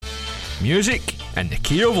Music and the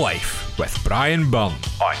Key of Life with Brian Byrne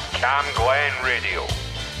on Cam Glen Radio.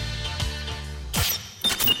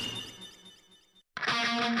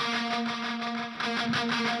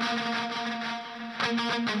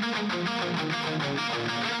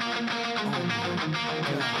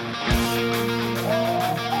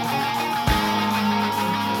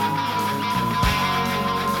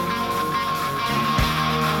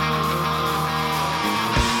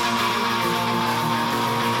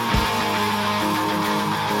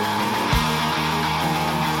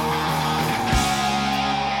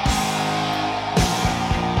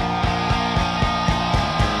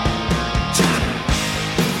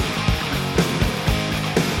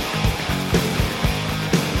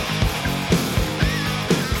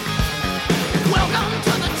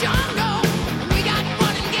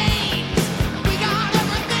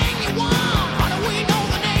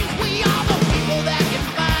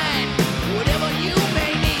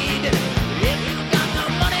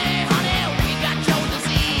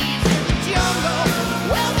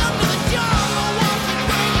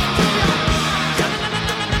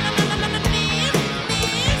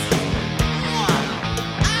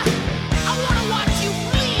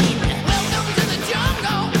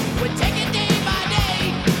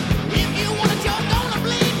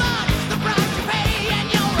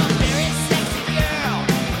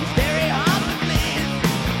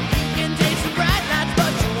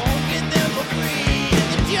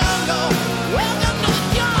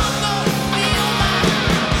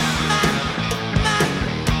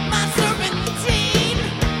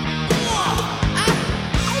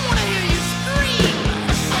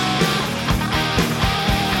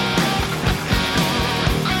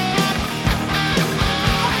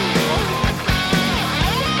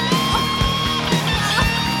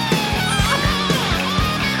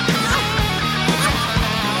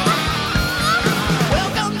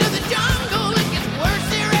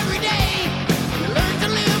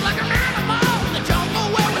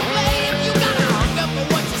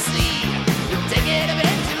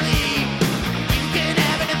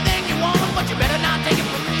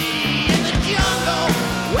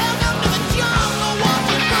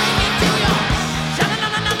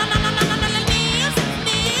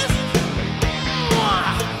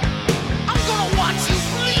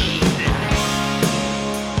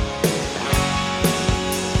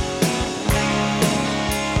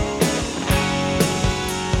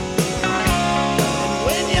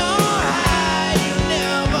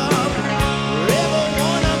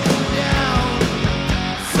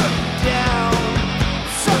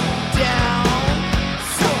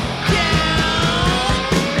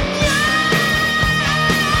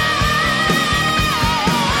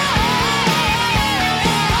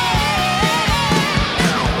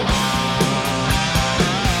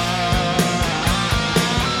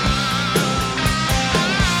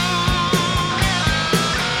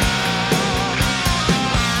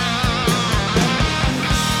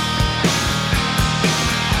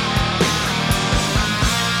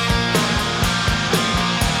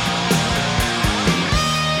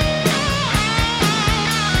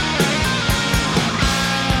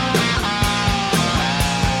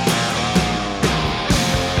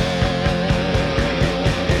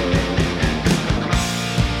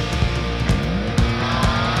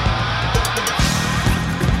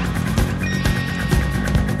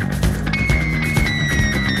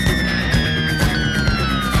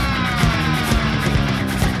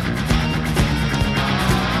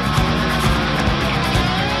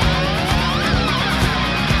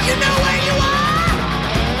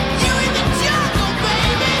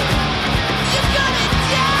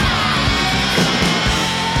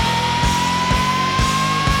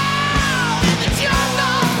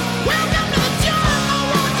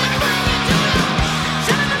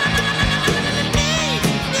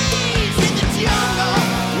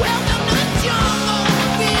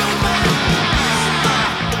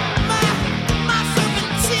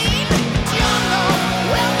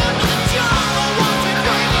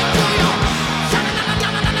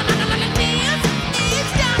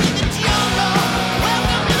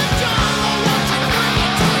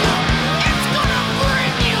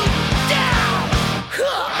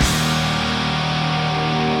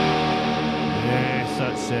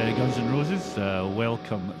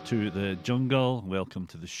 Welcome to the jungle. Welcome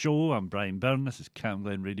to the show. I'm Brian Byrne. This is Cam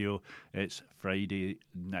Glen Radio. It's Friday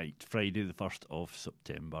night, Friday the 1st of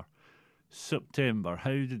September. September,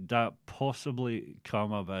 how did that possibly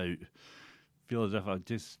come about? Feel as if I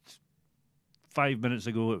just 5 minutes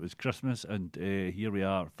ago it was Christmas and here we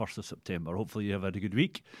are, 1st of September. Hopefully you have had a good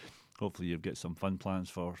week. Hopefully you've got some fun plans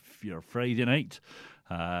for your Friday night.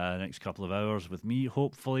 Next couple of hours with me,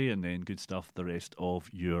 hopefully, and then good stuff the rest of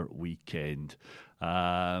your weekend.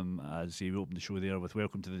 As we opened the show there with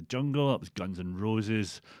Welcome to the Jungle, that was Guns N'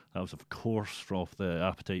 Roses. That was, of course, from the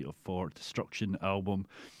Appetite for Destruction album,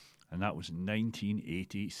 and that was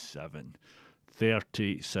 1987.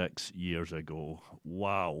 36 years ago.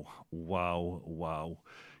 Wow.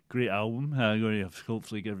 Great album. I'm going to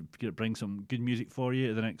hopefully bring some good music for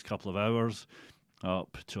you the next couple of hours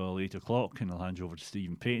up till 8 o'clock, and I'll hand you over to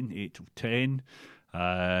Stephen Payton, 8 till 10.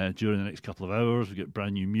 During the next couple of hours, we get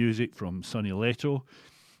brand new music from Sonny Leto.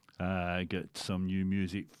 Get some new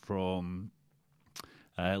music from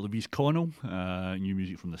Louise Connell, new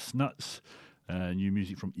music from the Snuts, new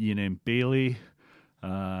music from Ian M. Bailey,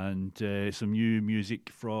 and some new music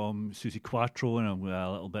from Suzi Quatro, and a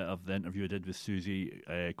little bit of the interview I did with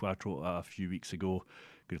Suzi Quatro a few weeks ago.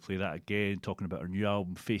 Going to play that again, talking about her new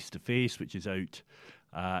album Face to Face, which is out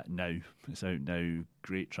now. It's out now.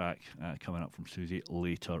 Great track coming up from Suzi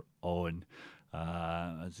later on.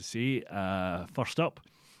 As I say, first up,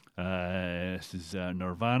 this is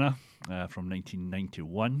Nirvana from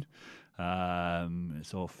 1991.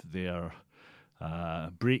 It's off their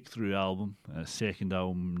breakthrough album, second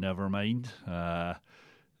album, Nevermind.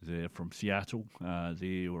 They're from Seattle.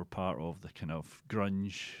 They were part of the kind of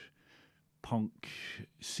grunge punk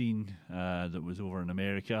scene that was over in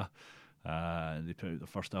America. They put out the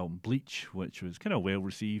first album, Bleach, which was kind of well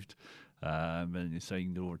received, and they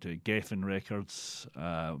signed over to Geffen Records,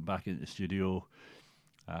 back in the studio,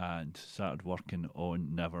 and started working on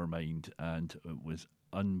Nevermind, and it was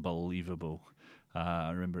unbelievable. I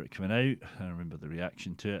remember it coming out. I remember the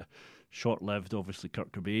reaction to it. Short-lived, obviously.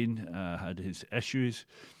 Kurt Cobain had his issues,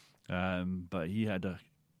 but he had a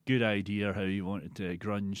good idea how he wanted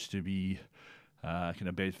grunge to be kind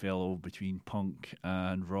of bedfellow between punk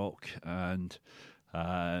and rock, and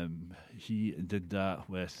he did that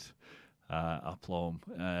with aplomb.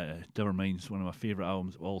 Nevermind's one of my favourite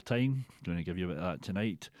albums of all time. I'm going to give you a bit of that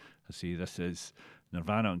tonight. I see this is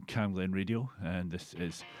Nirvana on Cam Glen Radio, and this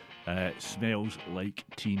is Smells Like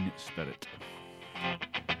Teen Spirit.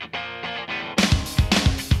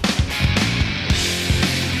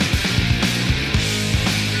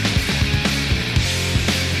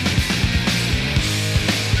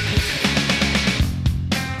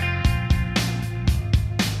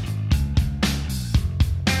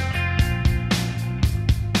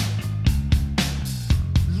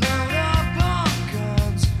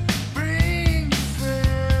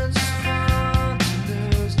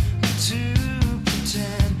 To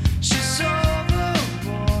pretend she's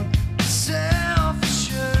overboard.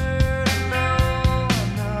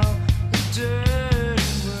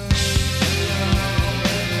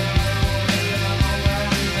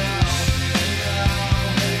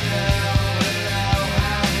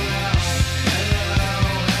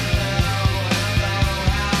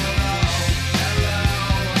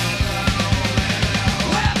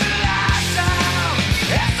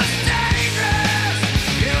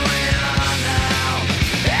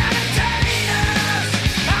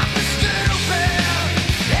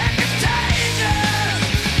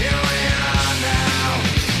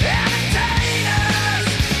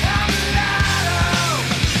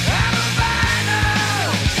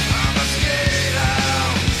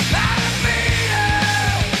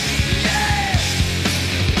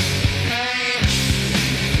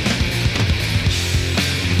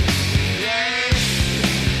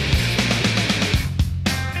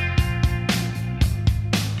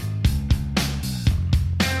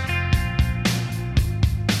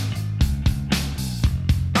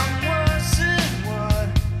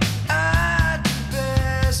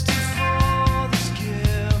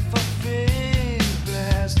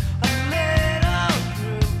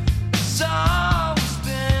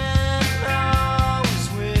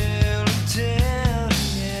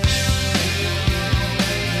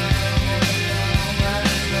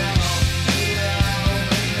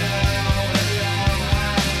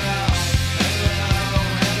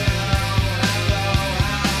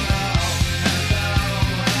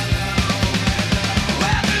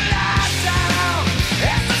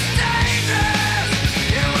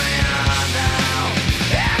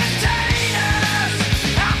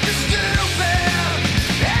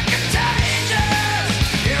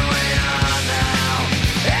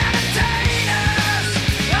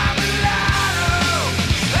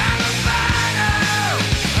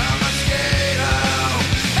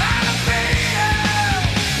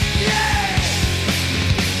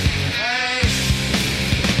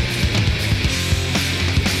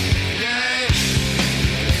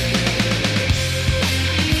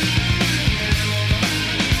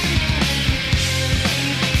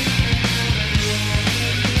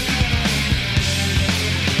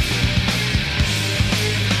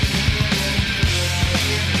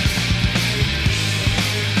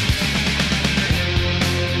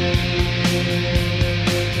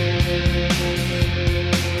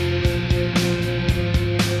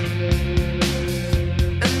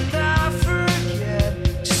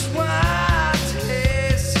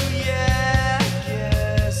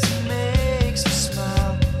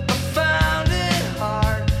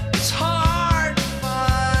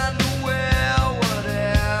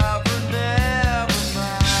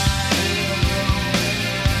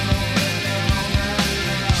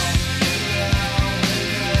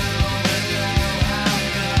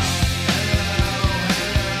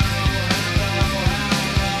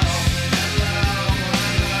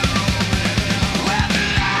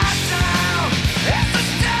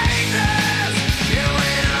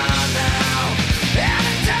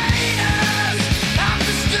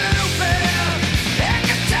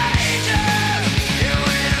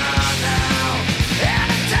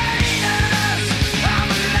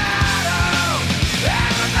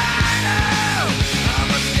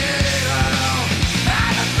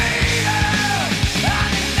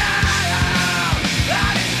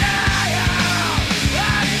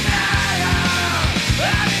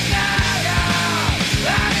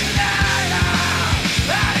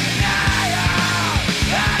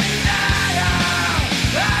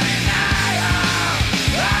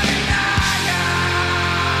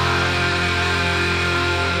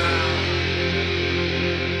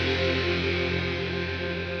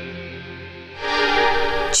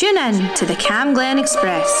 Tune in to the Cam Glen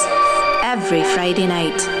Express every Friday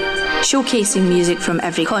night, showcasing music from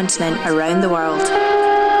every continent around the world.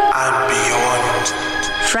 And beyond.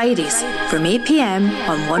 Fridays from 8 p.m.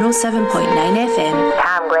 on 107.9 FM.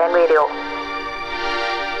 Cam Glen Radio.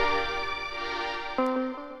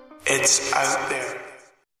 It's out there.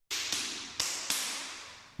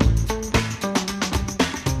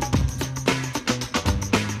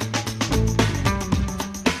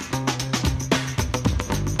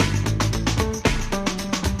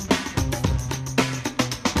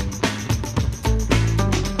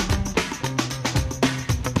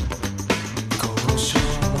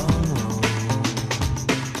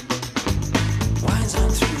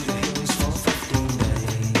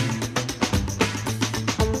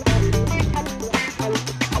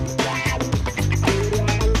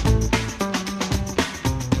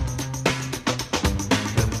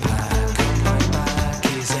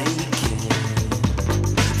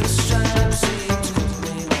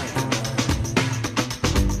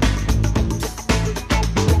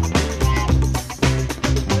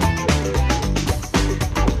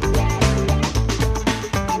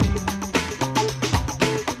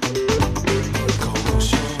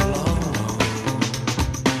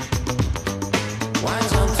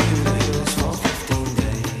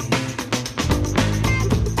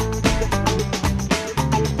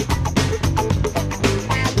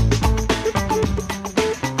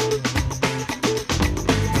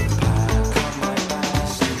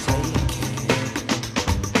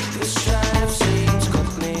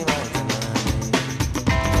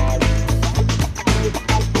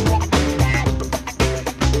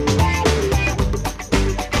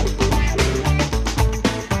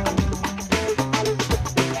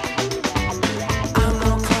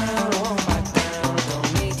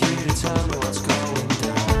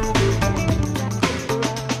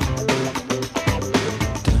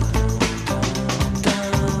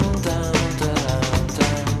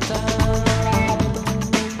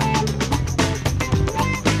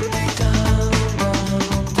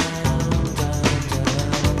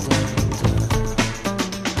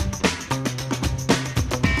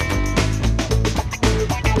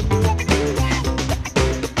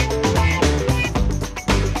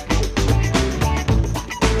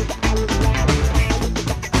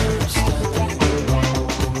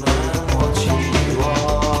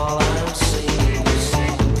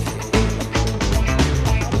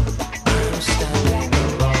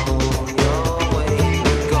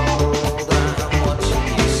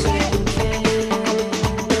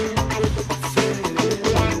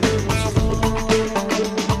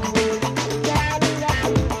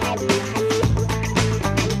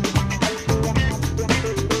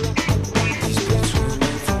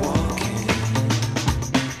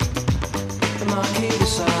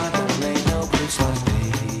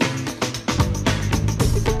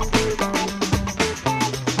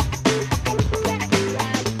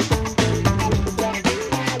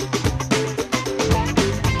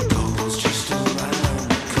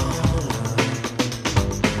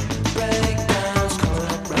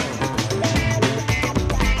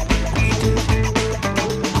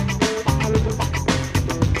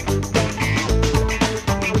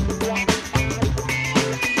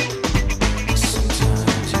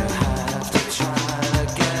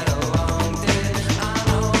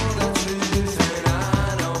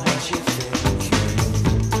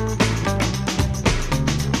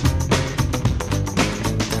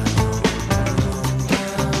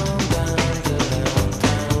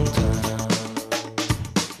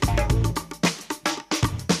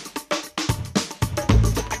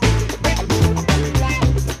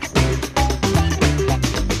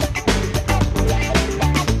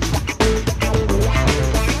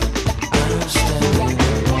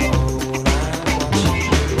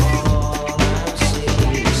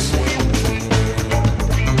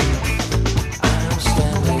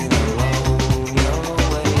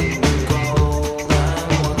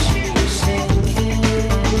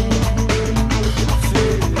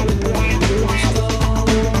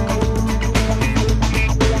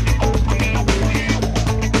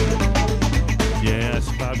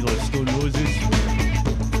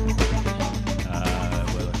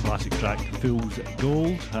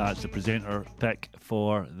 That's the presenter pick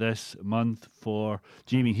for this month for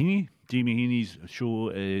Jamie Heaney. Jamie Heaney's show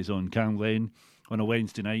is on Cam Glen on a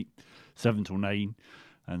Wednesday night, 7 till 9,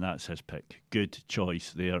 and that's his pick. Good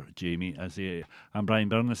choice there, Jamie. I'm Brian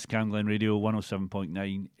Byrne, Cam Glen Radio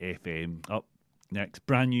 107.9 FM. Up next,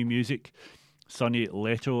 brand new music. Sonny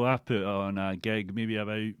Leto. I put on a gig maybe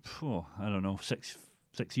about, I don't know, six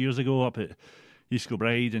years ago up at East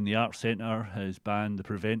Kilbride in the Arts Centre, his band The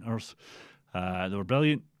Preventers. They were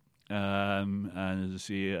brilliant. And as I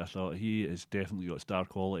say, I thought he has definitely got star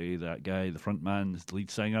quality. That guy, the front man, the lead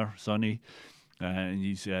singer, Sonny, and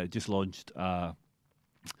he's just launched a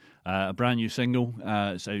brand new single.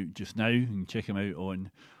 It's out just now. You can check him out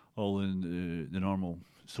on all the normal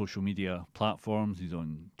social media platforms. He's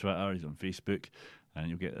on Twitter, he's on Facebook, and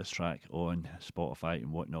you'll get this track on Spotify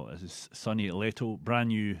and whatnot. This is Sonny Leto, brand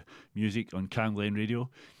new music on Cam Glen Radio,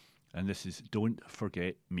 and this is Don't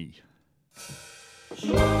Forget Me.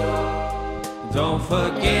 Don't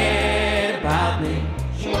forget about me.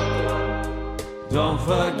 Don't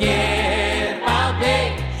forget about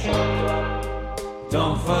me.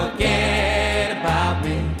 Don't forget about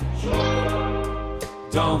me.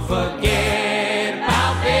 Don't forget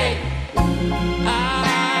about me.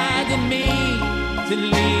 I didn't mean to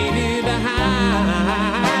leave you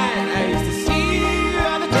behind. I used to see you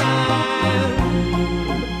all the time.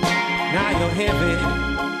 Now you're heavy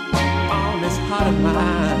on this heart of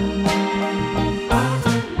mine.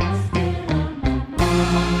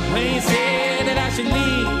 When you said that I should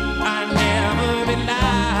leave, I never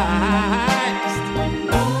realized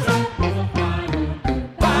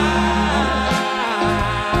why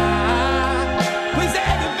was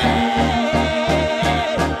aggravated.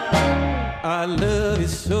 I love you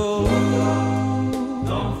so.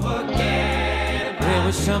 Don't forget. There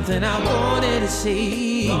was something I wanted to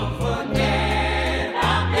see. Don't forget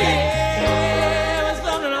about me. Yeah, it was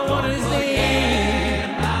something I wanted to see.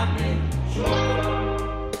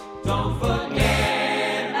 Don't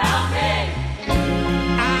forget about me.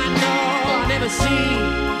 I know I'll never see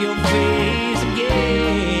your face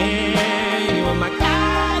again. You were my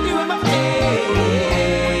guide, you were my friend.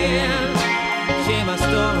 Share my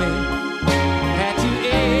story, had to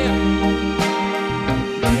end.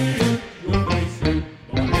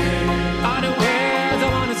 All the words I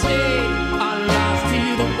wanna say are lost to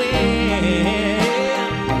the wind.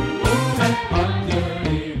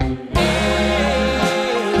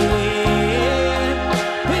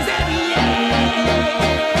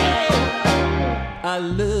 I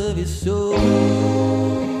love you so.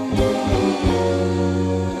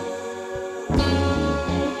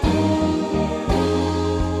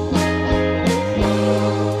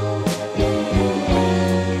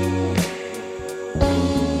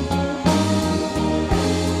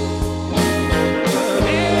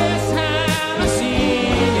 Last time I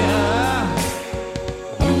seen you,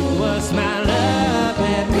 you was my love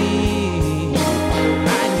at me.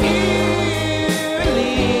 I knew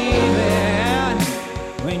leaving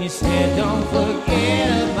when you said don't forget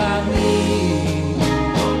about me.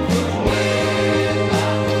 Don't forget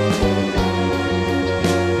about me.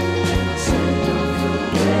 Said don't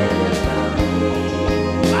forget about me.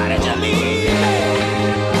 Why did you leave me?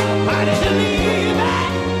 Why did you leave me?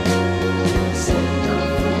 Said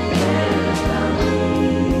don't forget about me.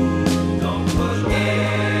 Don't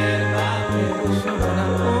forget about me. Something I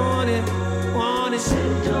wanted.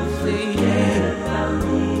 Said don't forget about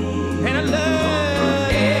me. And I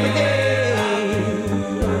love every day.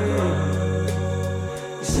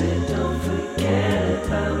 Said don't forget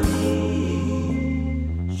about me.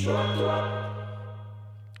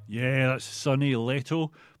 Yeah, that's Sonny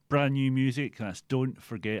Leto, brand new music. That's Don't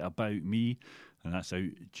Forget About Me, and that's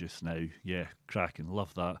out just now. Yeah, cracking,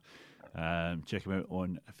 love that. Check him out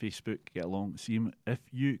on Facebook, get along, see him if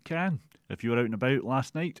you can. If you were out and about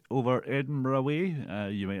last night over Edinburgh way,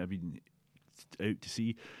 you might have been out to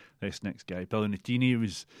see this next guy. Billy Nutini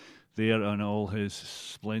was there in all his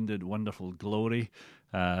splendid, wonderful glory.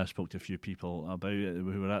 I spoke to a few people about it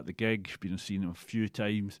who were at the gig, been seeing him a few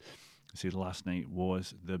times. I said last night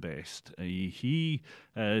was the best. He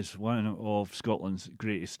is one of Scotland's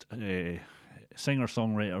greatest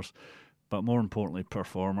singer-songwriters, but more importantly,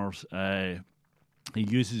 performers. He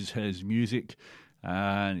uses his music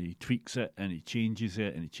and he tweaks it and he changes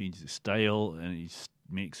it and he changes the style and he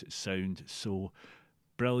makes it sound so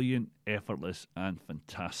brilliant, effortless and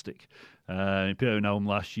fantastic. He put out an album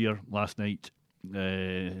last night,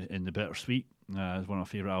 in the Bittersweet. It's one of my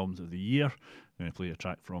favourite albums of the year. I'm going to play a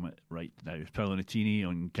track from it right now. It's Billy Nutini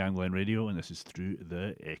on Cam Glen Radio, and this is Through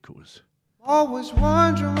the Echoes. Always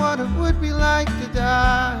wondering what it would be like to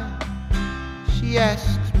die. She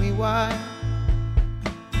asks me why.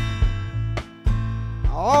 I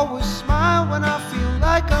always smile when I feel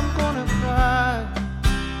like I'm gonna cry.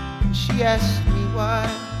 She asks me why.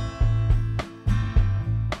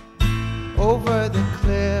 Over the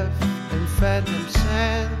cliff in Phantom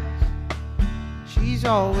Sands, she's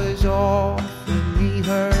always offering me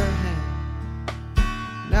her hand,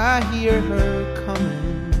 and I hear her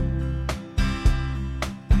coming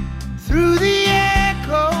through the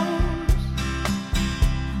echoes.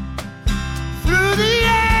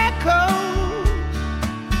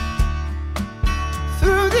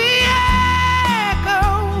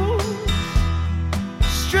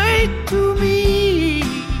 straight to me.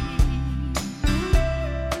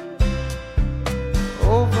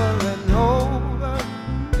 Over and over,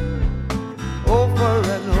 over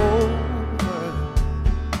and over,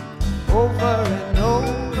 over and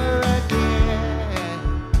over again.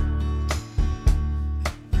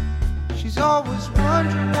 She's always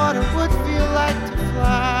wondering what it would feel like to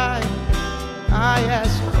fly. I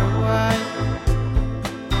ask her why.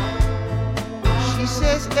 She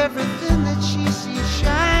says everything that she sees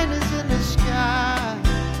shine is in the sky,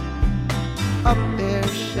 up there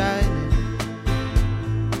shining.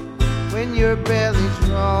 When your belly's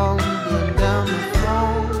rumbling down the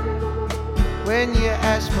phone, when you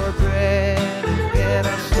ask for bread and get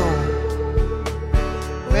a stone,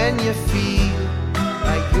 when you feel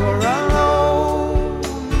like you're alone,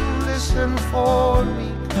 listen for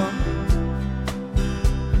me coming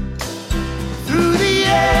through the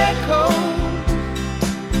echo.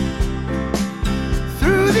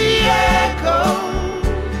 Through the echoes,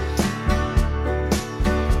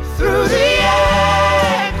 through the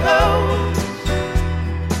echoes,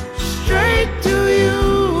 straight to you.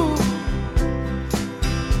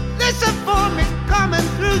 Listen for me coming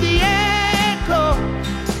through the echo,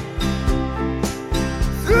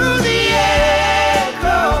 through the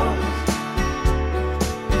echoes,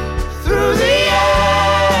 through the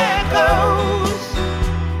echoes,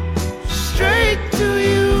 straight to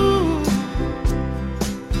you.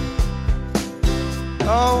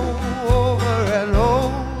 Oh, over and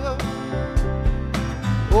over,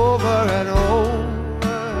 over and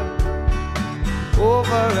over,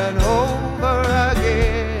 over and over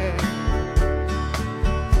again.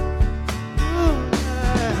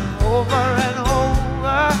 Over and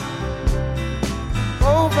over,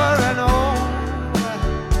 over and over,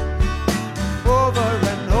 over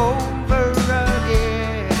and over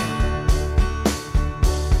again.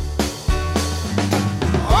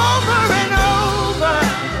 Over and over,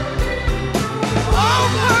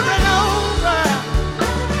 over and over,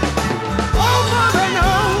 over and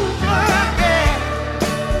over again.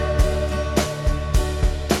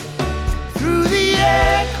 Through the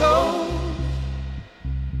echoes,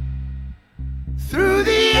 through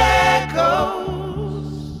the echoes,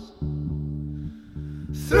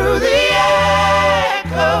 through the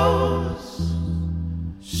echoes,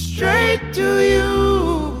 straight to you.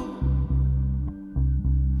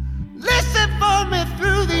 Listen for me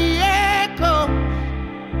through the echoes,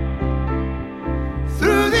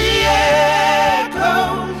 through the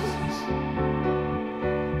echoes,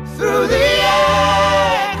 through the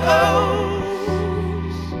echoes,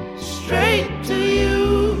 straight to you.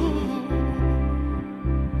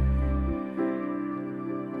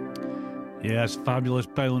 Yes, fabulous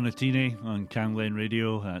Paolo Nutini on Camglen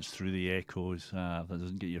Radio. That's Through the Echoes. If that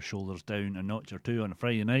doesn't get your shoulders down a notch or two on a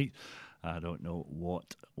Friday night, I don't know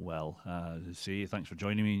what will. Say thanks for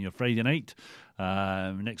joining me on your Friday night.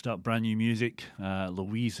 Next up, brand new music.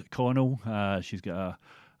 Louise Connell. She's got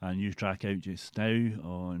a new track out just now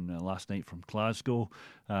on Last Night from Glasgow.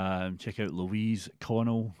 Check out Louise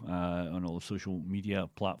Connell on all the social media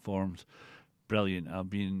platforms. Brilliant. I've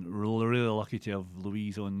been really lucky to have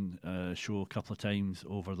Louise on a show a couple of times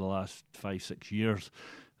over the last 5-6 years,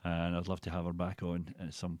 and I'd love to have her back on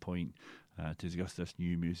at some point to discuss this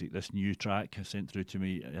new music. This new track sent through to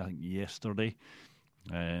me, I think, yesterday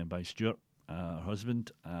by Stuart, her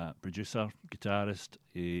husband, producer, guitarist,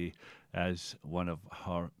 is one of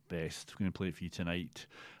her best. I'm going to play it for you tonight.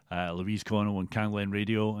 Louise Connell on Camglen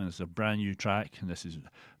Radio, and it's a brand new track, and this is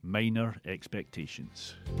Minor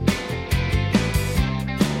Expectations.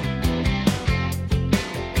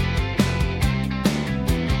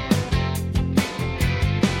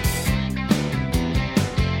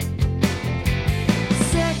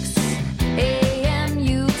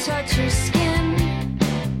 Your skin,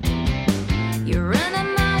 you're an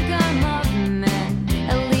amalgam of men,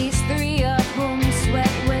 at least 3 of whom sweat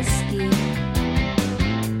whiskey.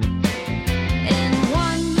 In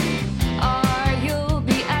one, or you'll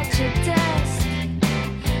be at your desk,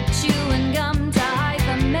 chewing gum to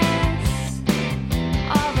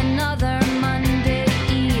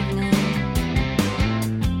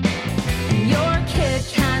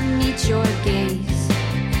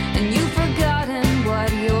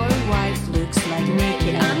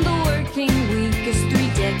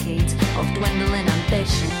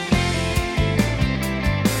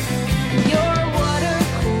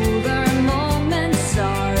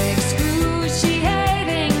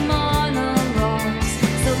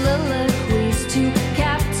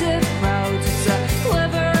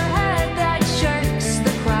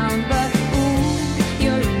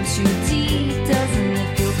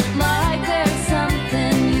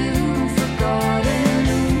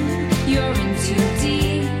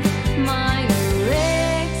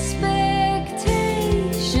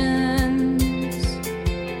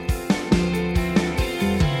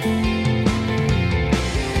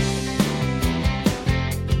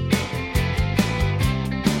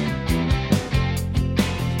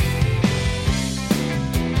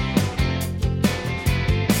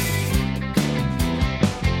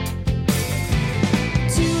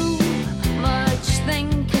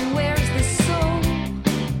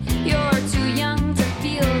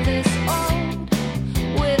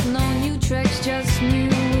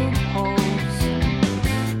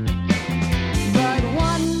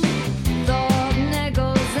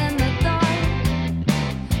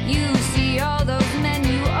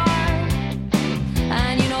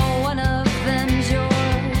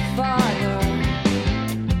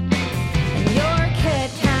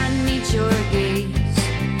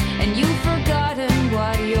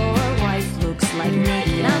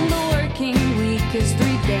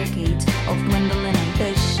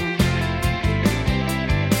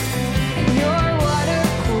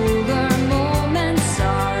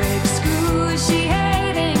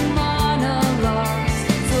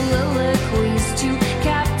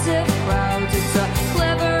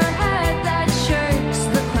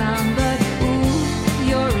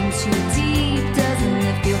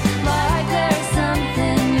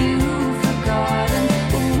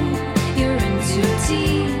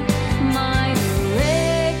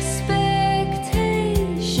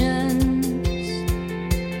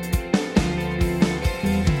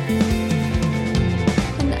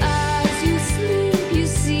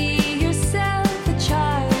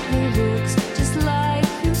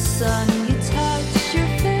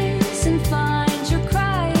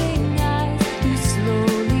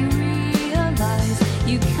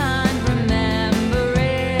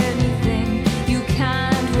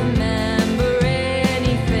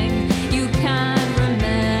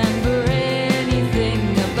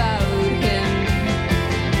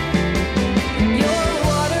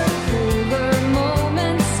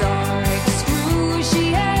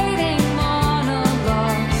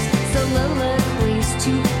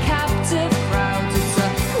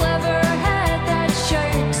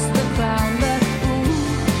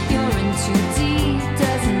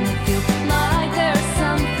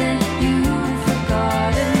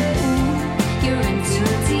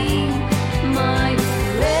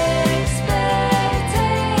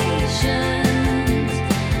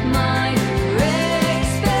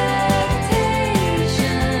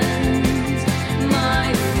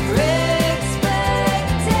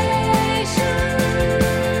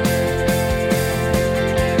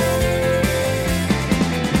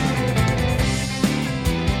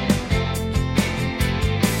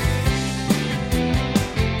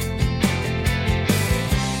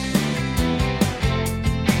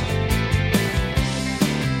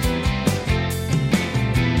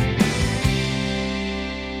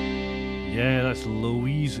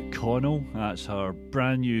Bono. That's her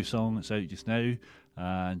brand new song that's out just now,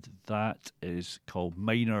 and that is called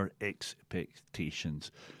Minor Expectations.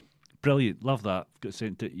 Brilliant, love that. Got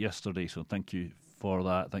sent it yesterday, so thank you for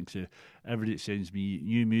that. Thanks to everybody that sends me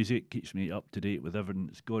new music, keeps me up to date with everything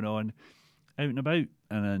that's going on out and about,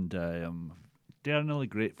 and I am eternally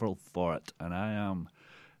grateful for it. And I am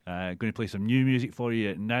going to play some new music for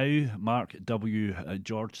you now. Mark W.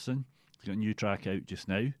 Georgeson, he's got a new track out just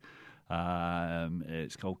now.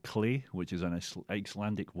 It's called Clay, which is an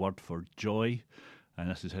Icelandic word for joy,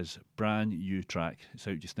 and this is his brand new track. It's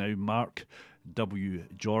out just now. Mark W.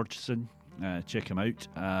 Georgeson, check him out,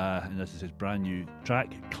 and this is his brand new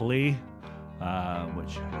track, Clay,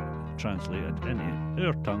 which translated into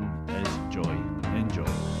our tongue is joy. Enjoy.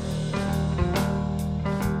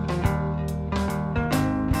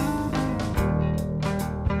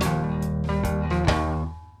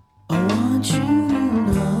 I want you to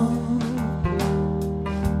know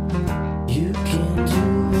you can do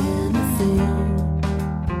anything,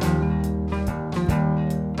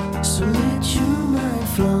 so let your mind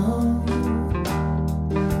flow,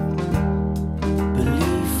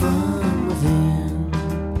 believe from within.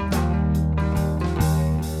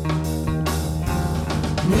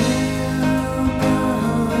 Now my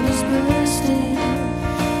heart is bursting,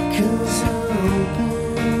 'cause I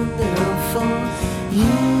opened it up for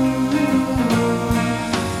you.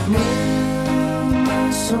 Now my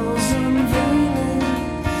soul's unveiling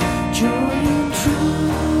joy and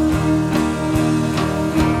truth.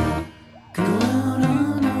 Go out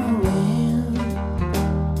on a whim,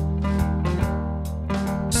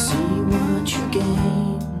 see what you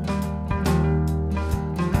gain.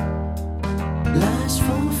 Life's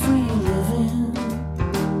for free living,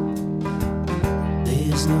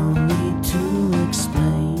 there's no need to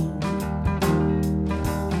explain.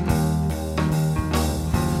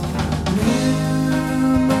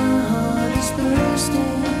 Now my heart is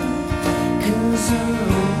bursting, 'cause I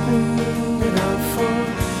opened it up for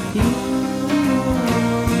you.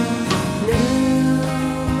 Now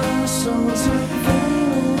my soul's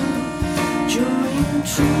unveiling joy and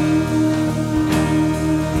truth.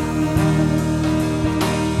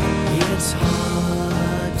 It's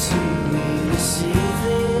hard to really see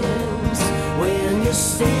things when you're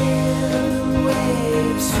standing way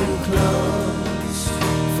too close,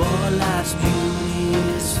 for life's beauty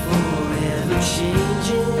is forever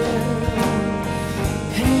changing.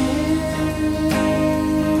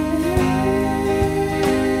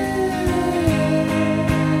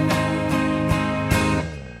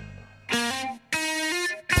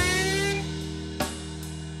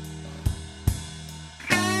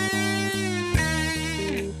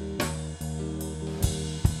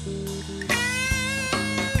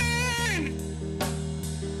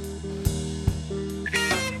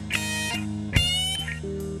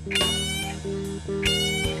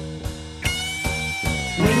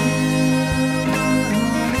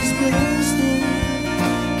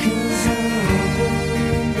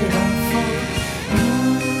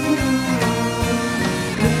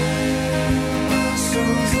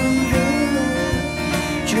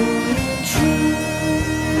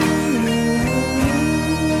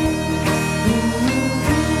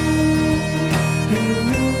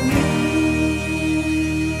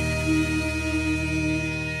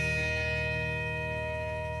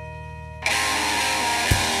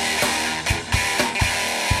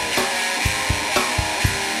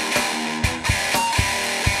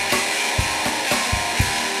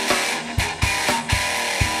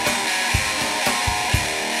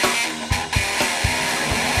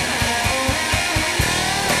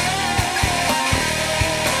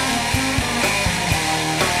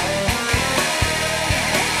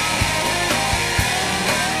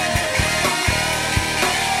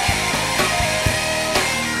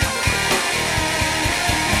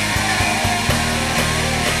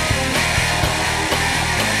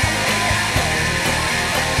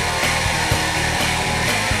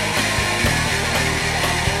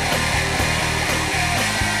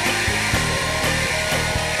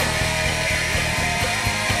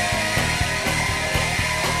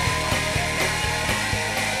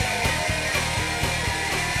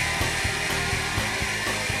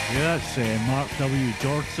 Yeah, that's Mark W.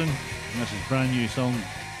 Georgeson. This is brand new song,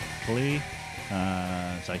 Play.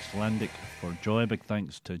 It's Icelandic for joy. Big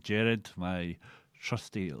thanks to Jared, my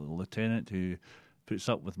trusty lieutenant, who puts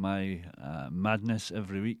up with my madness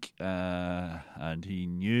every week. And he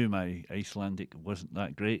knew my Icelandic wasn't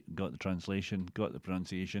that great. Got the translation, got the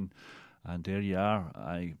pronunciation, and there you are.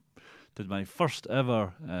 I did my first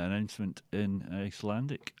ever announcement in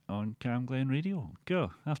Icelandic on Cam Glen Radio.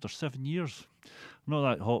 Go, after 7 years. I'm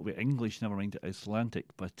not that hot with English, never mind Icelandic,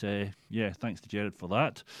 but yeah, thanks to Jared for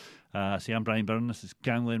that. See, I'm Brian Byrne, this is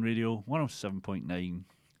Cam Glen Radio, 107.9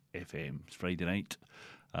 FM. It's Friday night.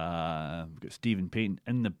 We've got Stephen Payne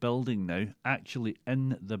in the building now, actually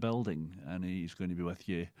in the building, and he's going to be with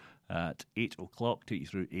you at 8 o'clock, take you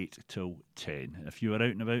through 8 till 10. If you were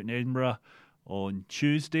out and about in Edinburgh on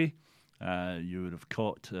Tuesday, you would have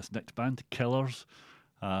caught this next band, The Killers,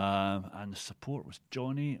 and the support was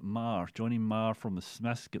Johnny Marr. Johnny Marr from the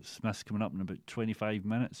Smiths. Get the Smiths coming up in about 25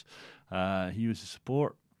 minutes. He was the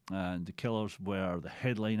support, and The Killers were the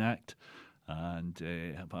headline act. And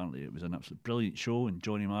apparently it was an absolutely brilliant show, and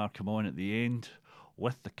Johnny Marr came on at the end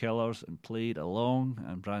with The Killers and played along,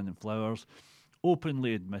 and Brandon Flowers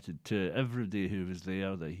openly admitted to everybody who was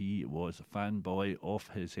there that he was a fanboy, off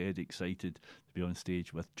his head excited to be on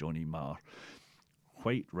stage with Johnny Marr.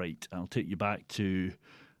 Quite right. I'll take you back to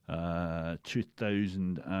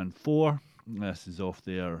 2004. This is off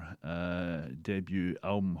their debut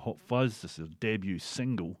album Hot Fuzz. This is their debut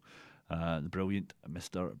single, the brilliant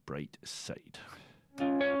Mr. Brightside.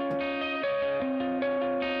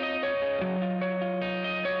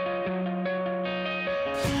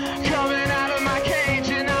 Coming out of my cage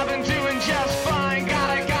and I've been doing just fine.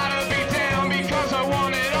 Gotta be down because I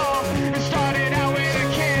want it all. It started out with a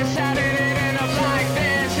kiss, how did it end up like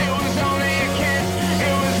this? It was only a kiss,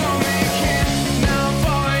 it was only a kiss. Now I'm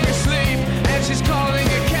falling asleep and she's calling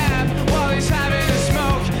a cab while he's having a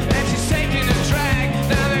smoke and she's taking a drag.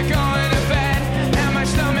 Now they're going to bed and my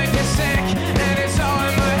stomach is sick and it's all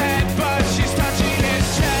in my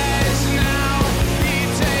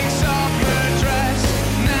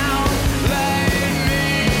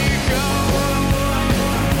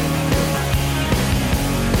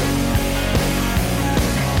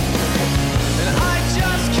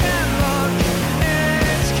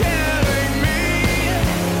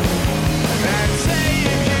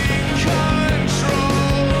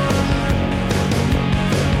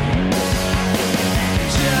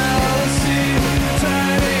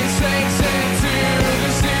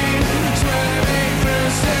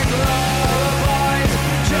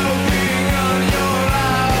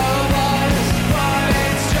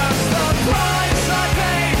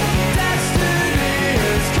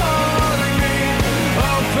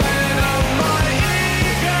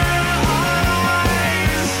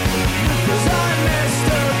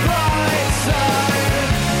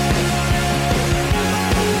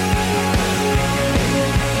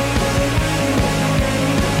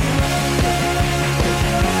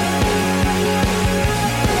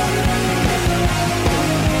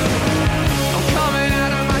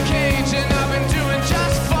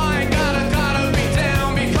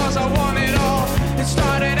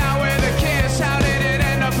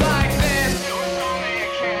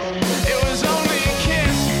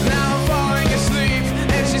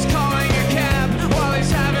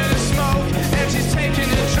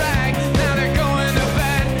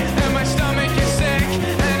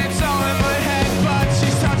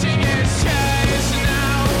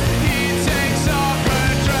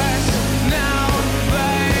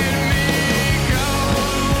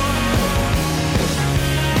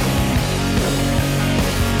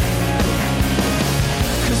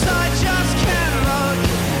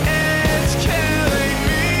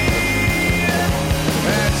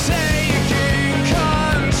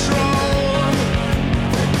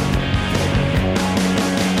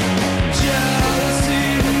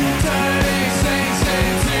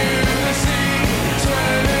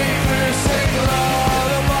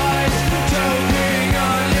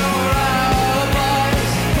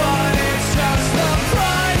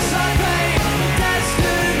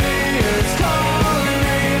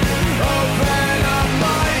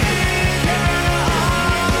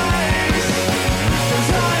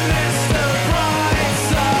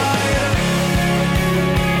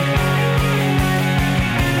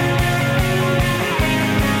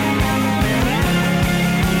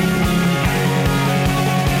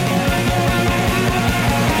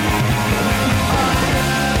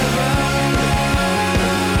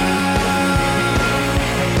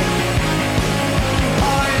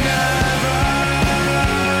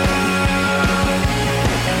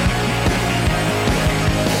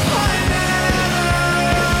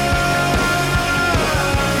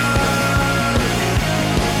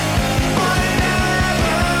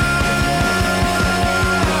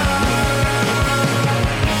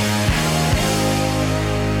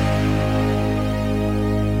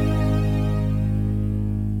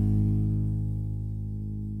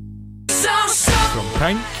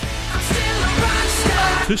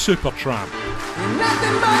to Supertramp.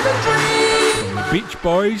 From the Beach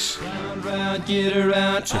Boys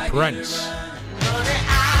to Prince.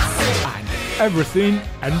 And everything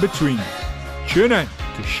in between. Tune in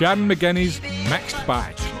to Sharon McGinney's Mixed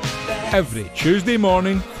Bag every Tuesday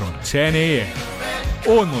morning from 10 a.m.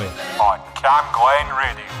 only on Cam Glen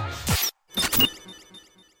Radio.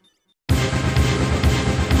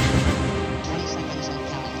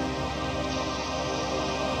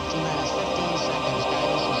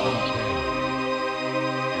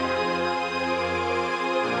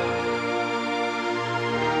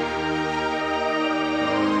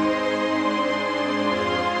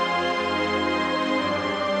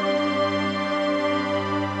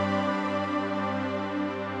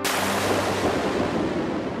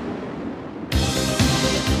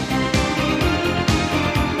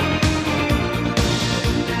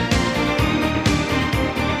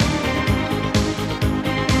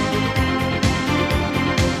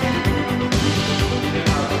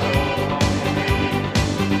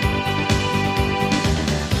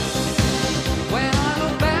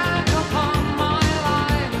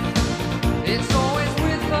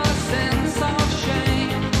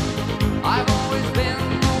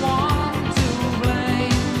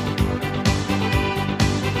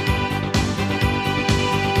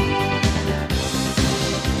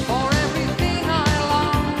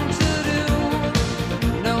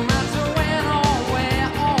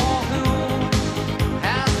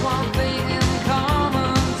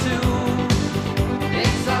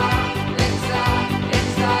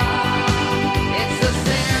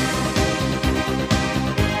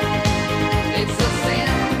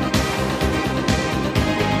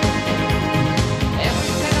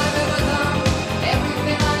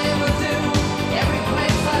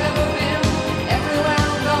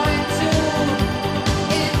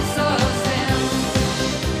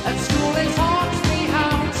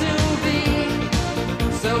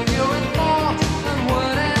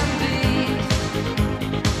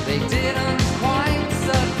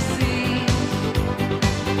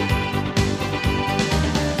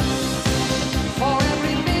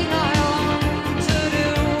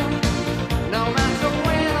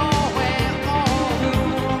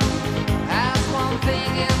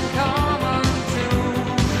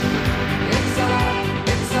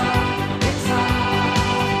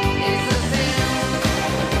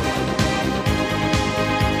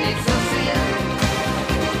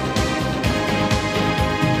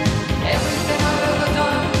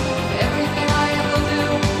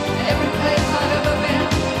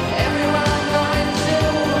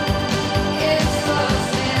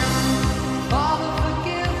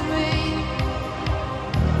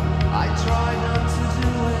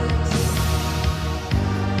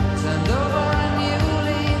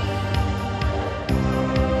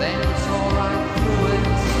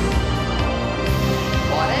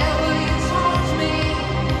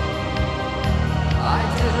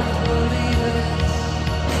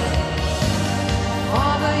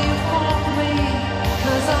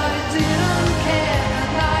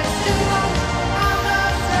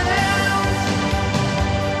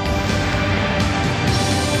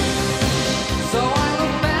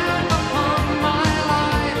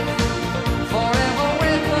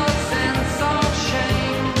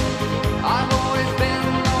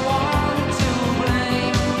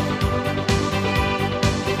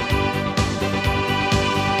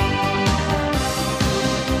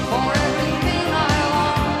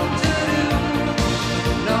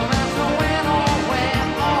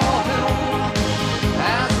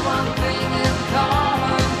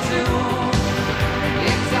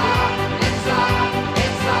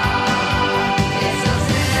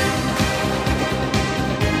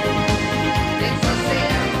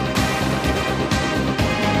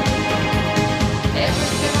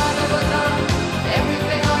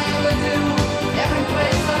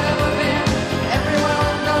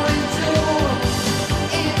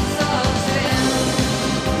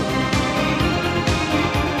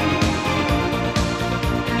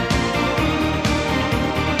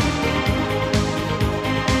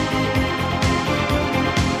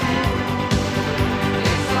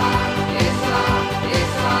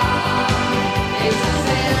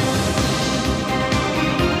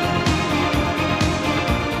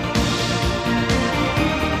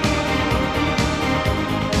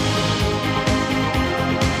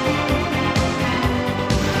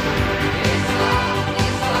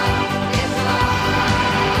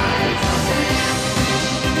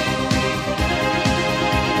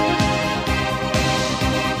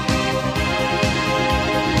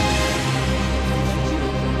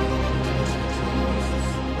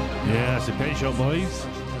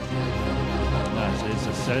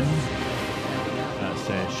 Sin.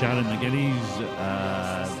 That's Sharon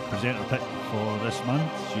McGinnis, presenter pick for this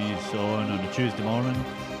month. She's on a Tuesday morning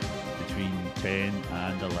between 10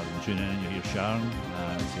 and 11. Tune in, you'll hear Sharon.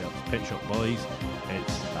 So that's Pet Shop Boys.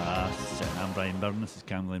 I'm Brian Byrne. This is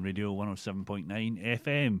Camglen Radio 107.9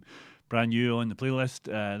 FM. Brand new on the playlist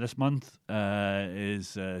this month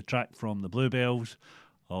is a track from the Bluebells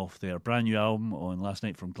off their brand new album on Last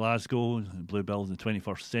Night from Glasgow, Bluebells in the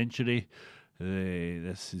 21st Century.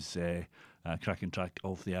 This is a cracking track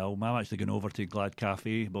off the album. I'm actually going over to Glad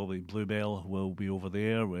Cafe. Bobby Bluebell will be over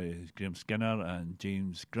there with Graham Skinner and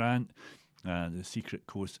James Grant. The Secret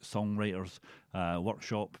Coast Songwriters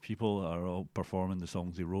Workshop people are all performing the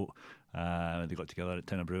songs they wrote. They got together at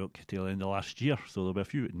Tinnabrook till the end of last year, so there'll be a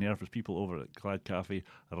few nervous people over at Glad Cafe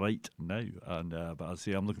right now. And but I'll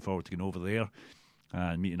say I'm looking forward to getting over there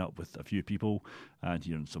and meeting up with a few people and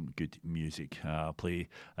hearing some good music. I'll play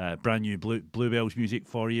brand new Bluebells music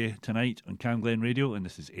for you tonight on Camglen Radio, and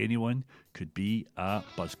this is Anyone Could Be a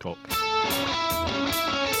Buzzcock.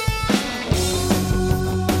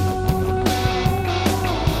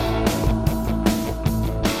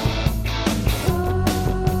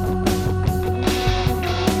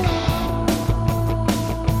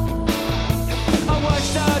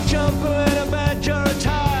 Jumper and a badge or a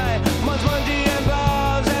tie, Mons Monday and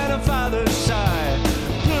bars and a father's sigh,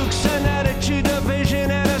 looks and attitude, a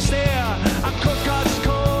vision and a stare, a cook car's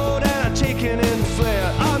cold and a taking in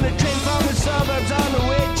flair, on the train from the suburbs on the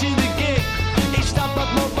way to the gig, he stopped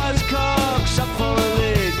up more buzzcocks up for a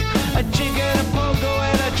lig, a jig and a pogo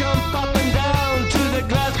and a jump up and down to the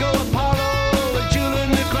Glasgow Apollo, a jewel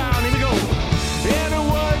in the crown. Here we go.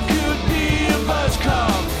 Anyone could be a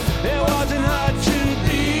buzzcock, it wasn't hard to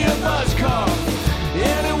be a buzzcock.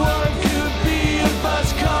 Anyone could be a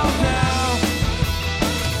buzzcock now.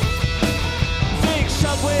 Big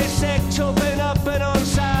subway sect open up and on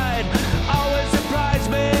side. Always the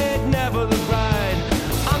bridesmaid, never the bride.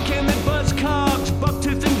 On came the buzzcocks,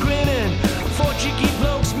 bucktooth and grinning. Four cheeky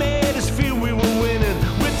blokes made us feel we were winning.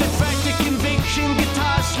 With the tractor conviction,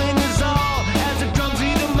 guitar slingers all. As the drums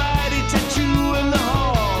lead a mighty tattoo in the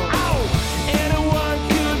hall. Ow! Anyone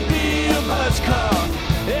could be a buzzcock.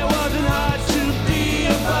 It wasn't hard to be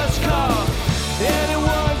a buzzcock.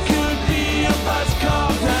 Anyone could be a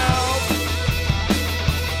buzzcock now.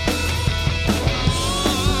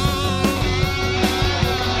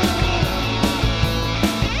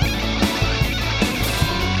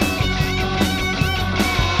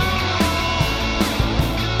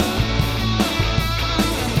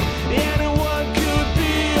 Anyone could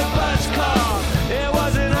be a buzzcock. It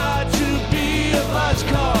wasn't hard to be a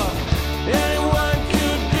buzzcock. Anyone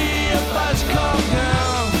could be a buzzcock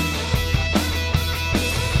now.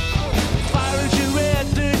 Fire engine red,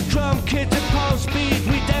 the drum kit at pulse speed.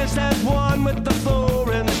 We danced as one with the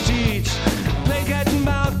floor and the seats. Play cat and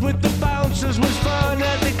mouse with the bouncers was fun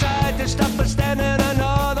as they tried to stop us standing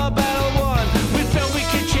another battle won. We felt we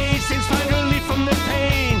could change things finally from the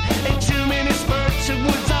pain. In 2 minute spurts it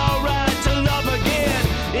was alright to love again.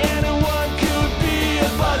 Anyone could be a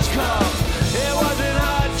buzzcock. It wasn't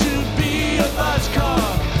hard to be a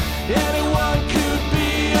buzzcock. Anyone could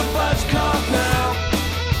be a buzzcock now.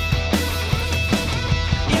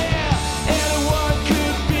 Yeah, anyone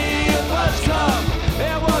could be a buzzcock.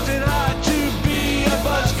 It wasn't hard to be a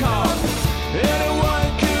buzzcock. Anyone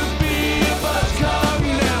could be a buzzcock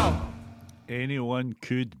now. Anyone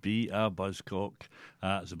Could Be a Buzzcock.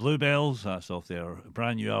 It's the Bluebells. That's off their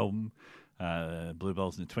brand new album,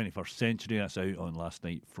 Bluebells in the 21st Century. That's out on Last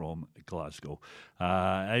Night from Glasgow.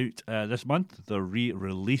 Out this month, they're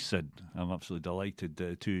re-releasing. I'm absolutely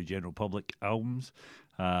delighted. Two General Public albums.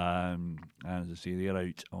 And as I say, they're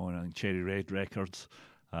out on Cherry Red Records.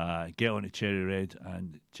 Get on to Cherry Red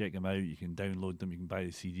and check them out. You can download them, you can buy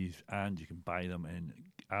the CDs, and you can buy them in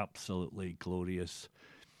absolutely glorious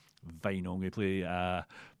vinyl. We play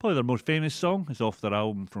probably their most famous song. It's off their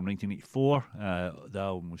album from 1984. The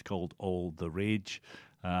album was called All the Rage,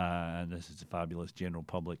 and this is the fabulous General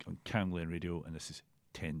Public on Camglen Radio, and this is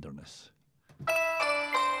Tenderness. My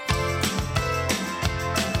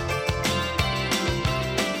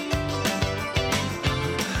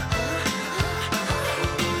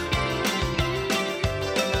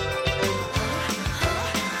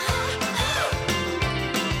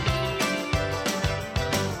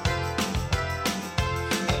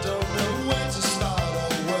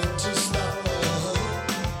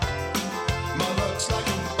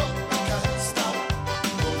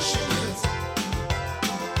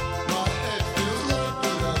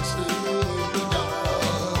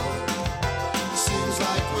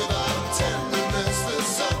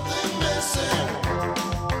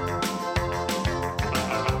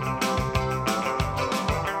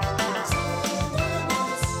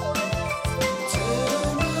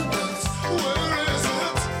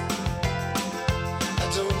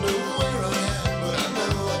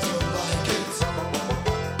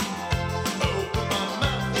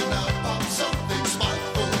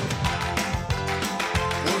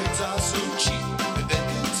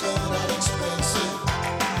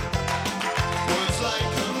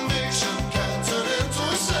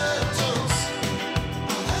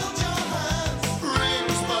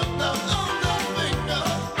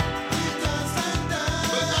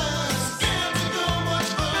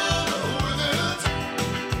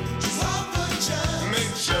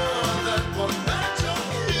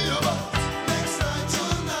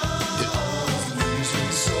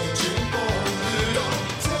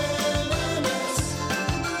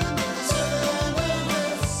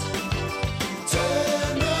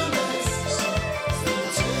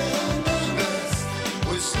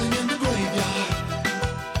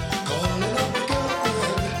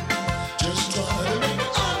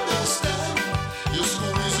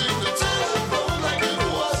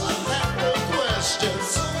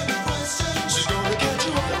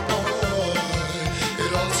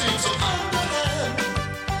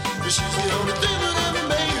she's the only thing that ever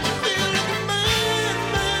made me feel like a man,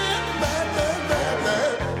 man, man, man, man,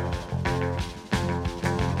 man.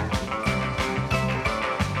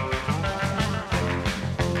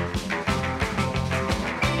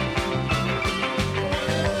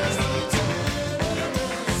 Where's the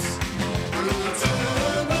tenderness? Where's the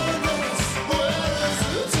tenderness? Where's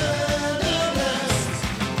the tenderness?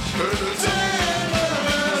 Where's the tenderness?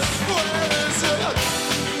 Where is it?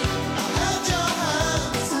 I held your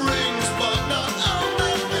hands, rings but not on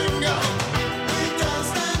my finger. We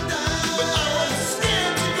danced and danced, but I was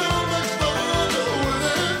scared to go much further with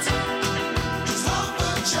it. Just half a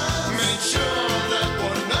chance, make sure that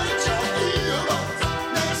one night you're here,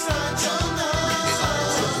 next night you're not.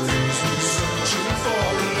 Searching for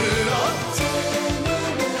a little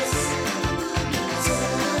tenderness,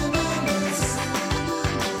 tenderness,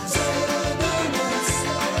 tenderness.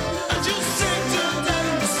 I just sit down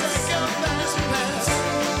and second best pass.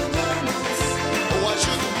 Why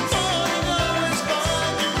should the morning always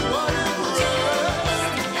find you unimpressed?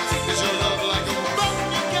 Is your love like a rock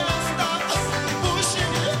you can't stop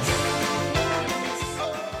pushing it?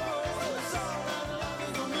 Oh, it's all right,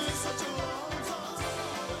 loving on me such a long time.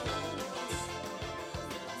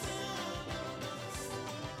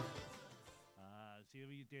 It's a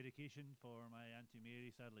wee dedication for my Auntie Mary,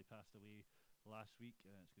 sadly passed away last week.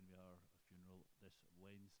 It's going to be her funeral this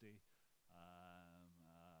Wednesday. I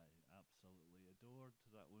absolutely adored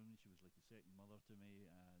that woman. She was like a second mother to me,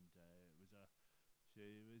 and she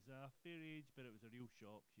was a fair age, but it was a real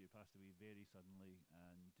shock. She passed away very suddenly,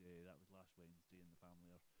 and that was last Wednesday, and the family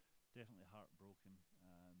are definitely heartbroken.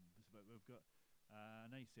 But we've got a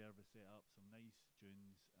nice service set up, some nice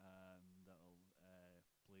tunes that'll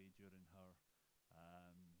play during her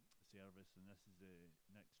service, and this is the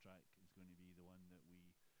next track is going to be the one that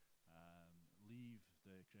we leave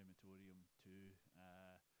the crematorium to,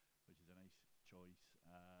 which is a nice choice.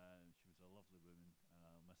 She was a lovely woman, and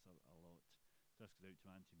I'll miss her a lot. So this goes out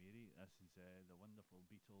to Auntie Mary. This is the wonderful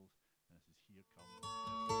Beatles, and this is Here Comes.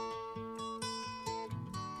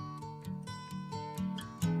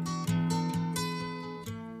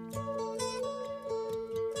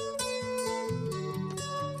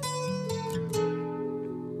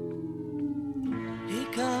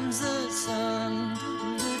 Here comes the sun,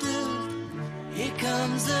 doo-doo. Here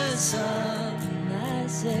comes the sun. I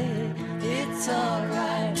say it's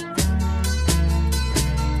alright.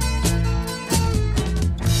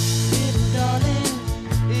 Little darling,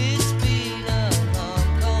 it's been a long,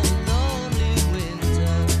 cold, lonely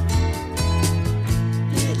winter.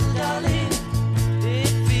 Little darling,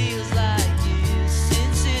 it feels like years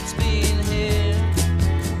since it's been here.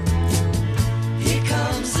 Here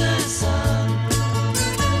comes the sun.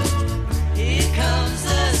 Here comes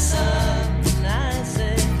the sun. I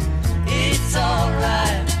say it's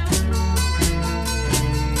alright.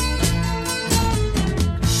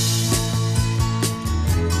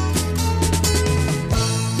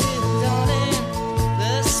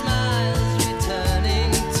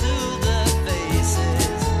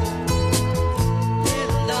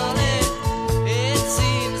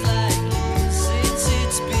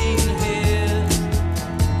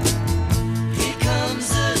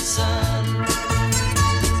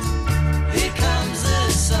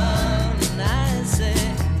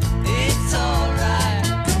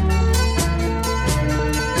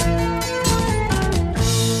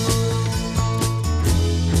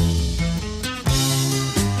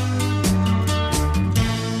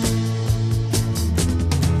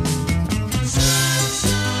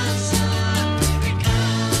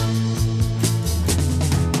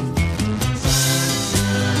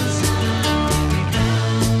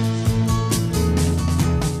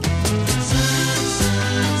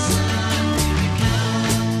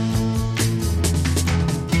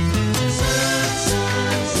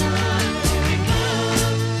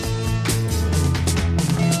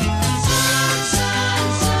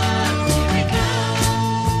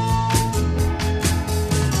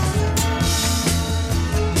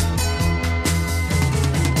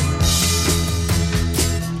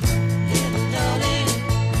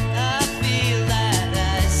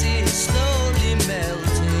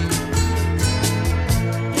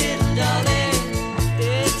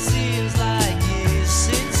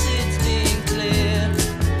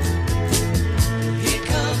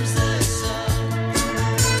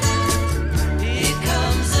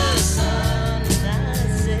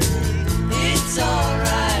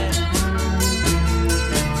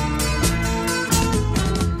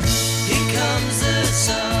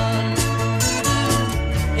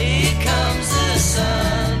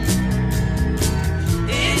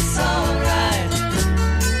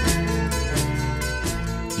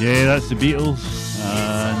 Yeah, that's the Beatles,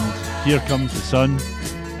 and Here Comes the Sun,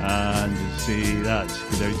 and say that's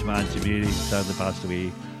goes out to my Auntie Mary, who sadly passed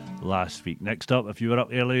away last week. Next up, if you were up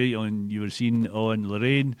early, you were seen on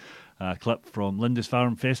Lorraine, a clip from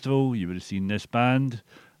Lindisfarne Festival, you would have seen this band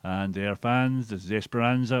and their fans. This is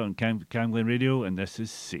Esperanza on Camglen Radio, and this is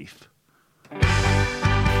Safe.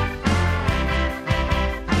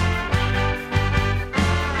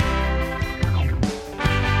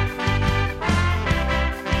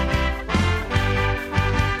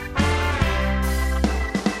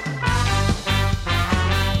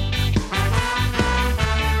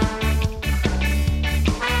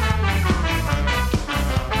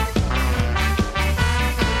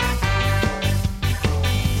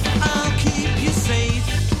 I'll keep you safe.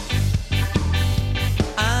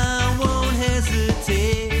 I won't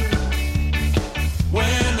hesitate.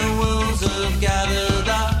 When the wolves have gathered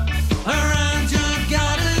up around your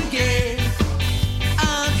garden gate,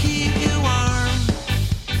 I'll keep you warm.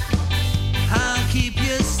 I'll keep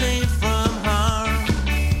you safe from harm.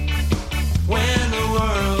 When the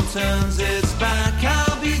world turns its back,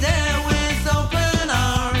 I'll be there with open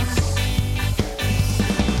arms.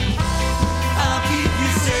 I'll keep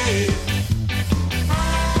you safe.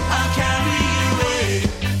 I'll carry you away.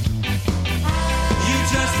 You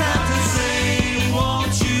just have to say,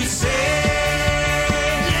 won't you say?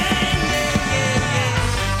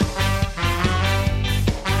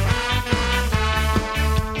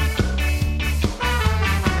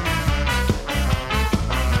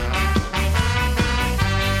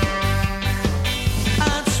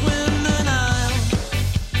 I'd swim the Nile.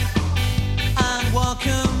 I'd walk a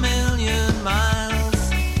million miles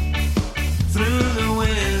through the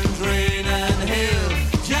wind, rain and hail,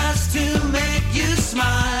 just to make you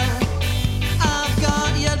smile. I've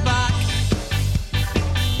got your back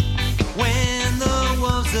when the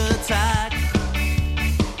wolves attack.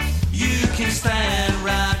 You can stand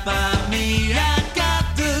right by me. I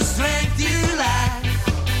got the strength you lack,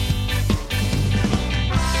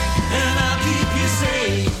 and I'll keep you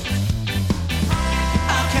safe.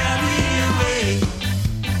 I'll carry you away.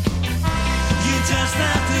 You just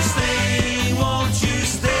have to stay, won't you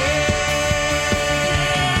stay?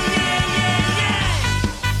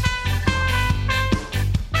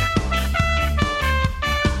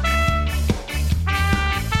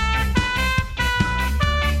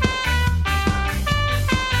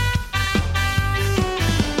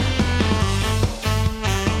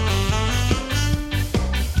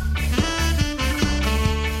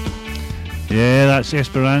 Yeah, that's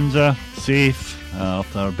Esperanza, Safe,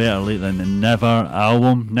 off their Better Late Than Never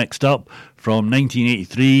album. Next up, from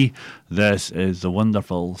 1983, this is the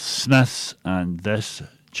wonderful Smiths and This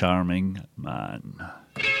Charming Man.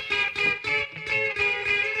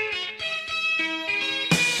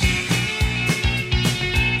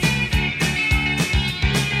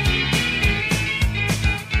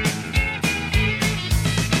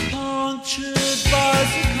 Punctured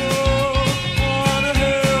bicycle on a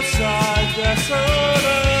hillside desolate.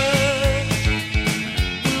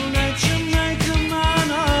 Will nature make a man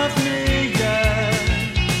of me yet?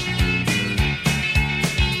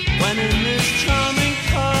 When in this charming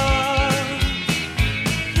car,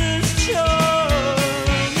 this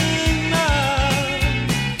charming man,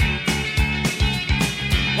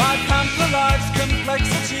 why pamper life's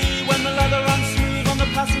complexity when the leather runs smooth on the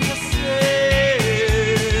passenger seat?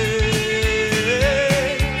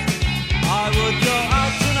 I would go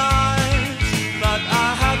out tonight, but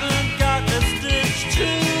I haven't got a stitch to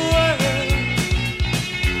wear.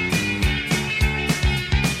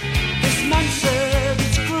 This man said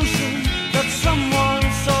it's gruesome that someone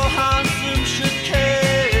so handsome should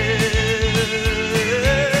care.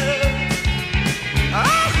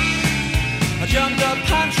 A jumped up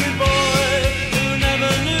country boy who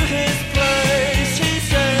never knew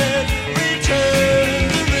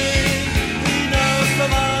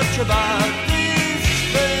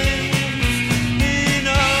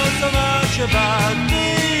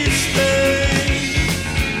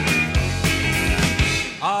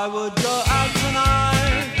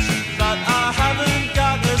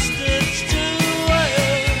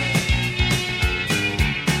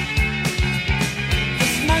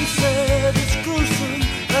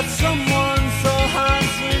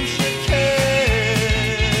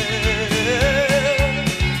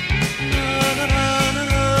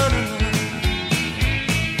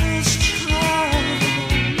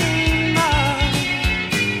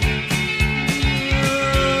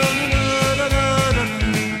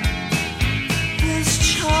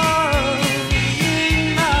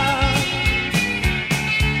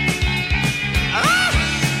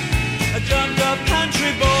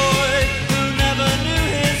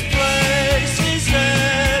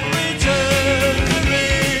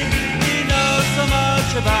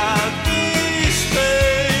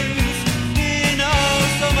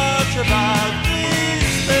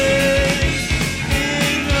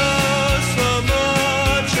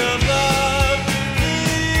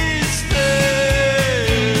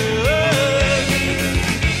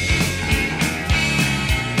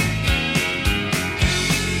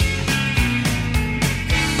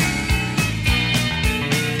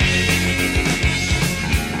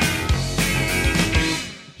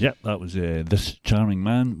Yep, that was This Charming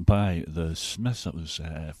Man by the Smiths. That was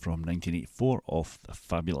from 1984 off the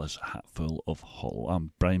fabulous Hatful of Hull. I'm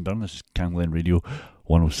Brian Byrne, this is Camglen Radio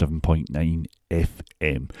 107.9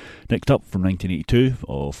 FM. Next up from 1982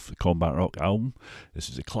 off the Combat Rock album, this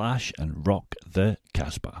is The Clash and Rock the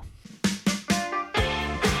Casbah.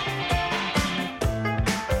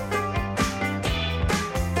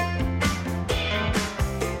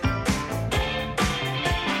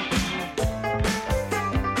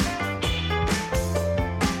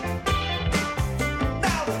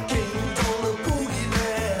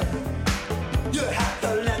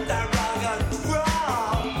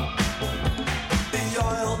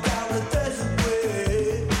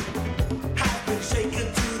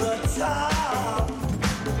 Shaken to the top.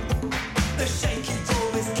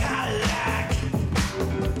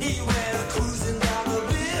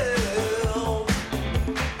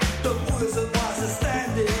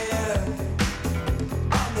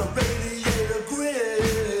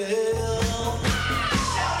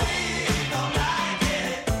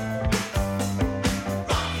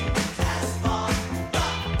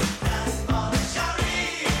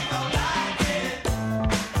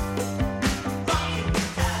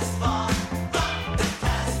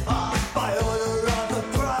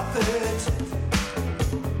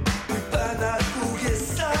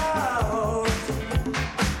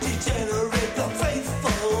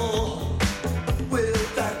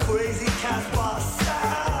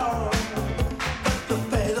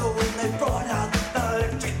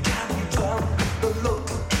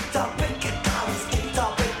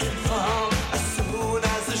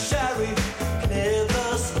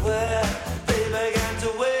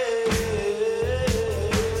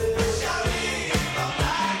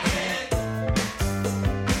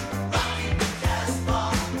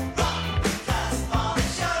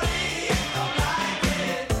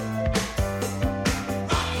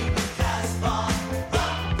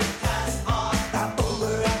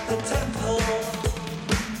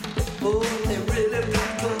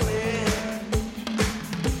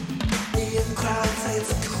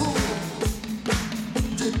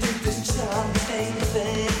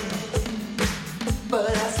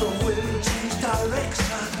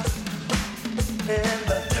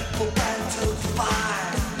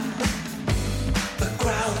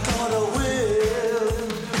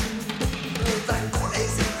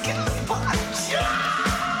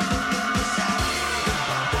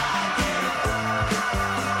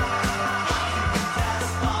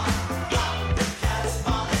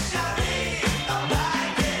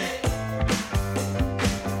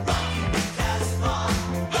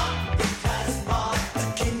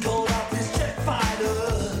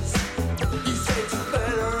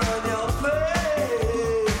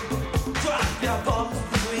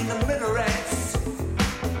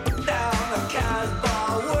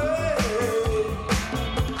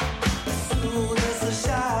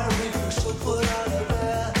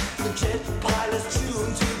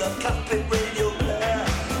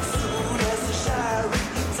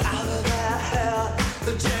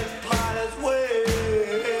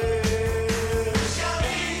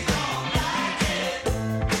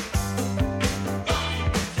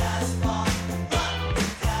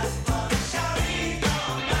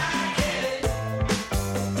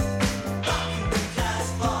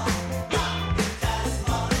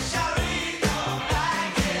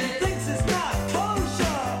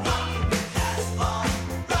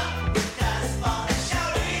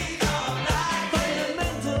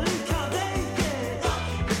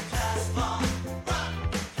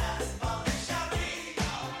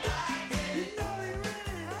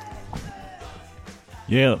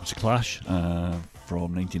 Yeah, that was Clash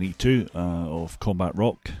from 1982 of Combat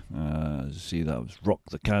Rock. As I say, that was Rock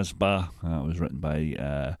the Casbah. It was written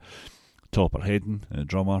by Topper Hedden, a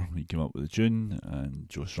drummer. He came up with the tune, and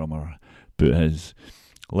Joe Strummer put his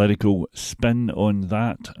lyrical spin on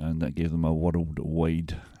that, and that gave them a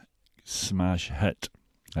worldwide smash hit.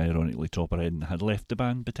 Ironically, Topper Hedden had left the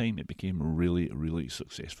band by the time it became really, really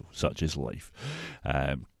successful. Such is life.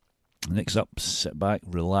 Next up, sit back,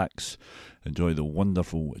 relax, enjoy the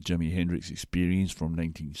wonderful Jimi Hendrix Experience from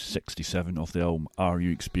 1967 off the album Are You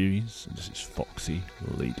Experienced? And this is Foxy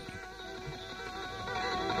Lady.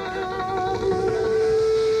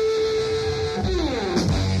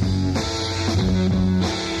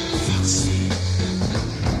 Foxy.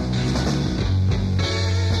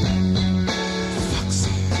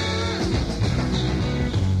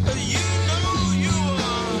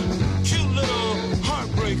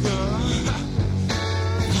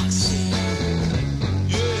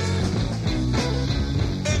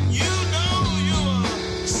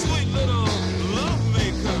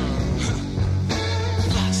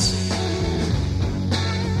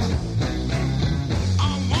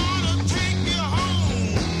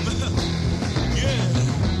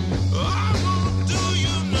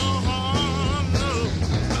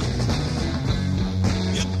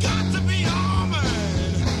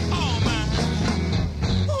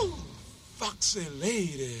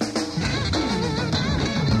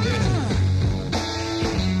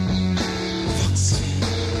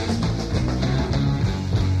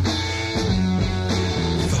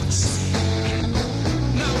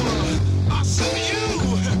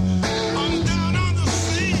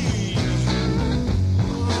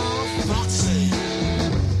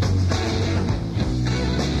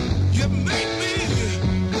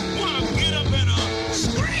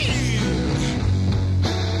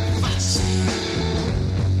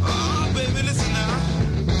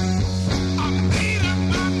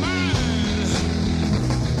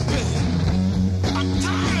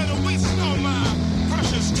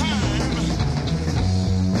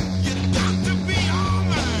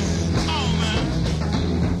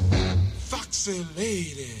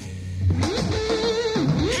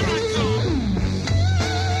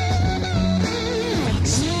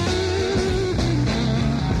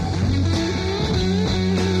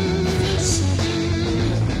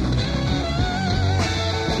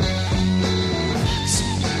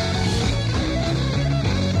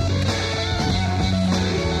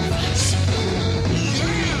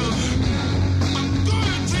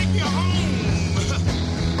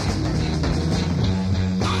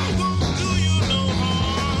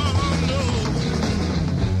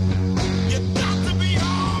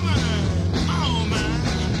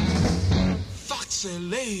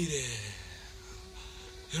 lady.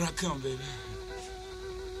 Here I come, baby.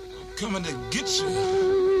 I'm coming to get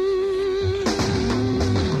you.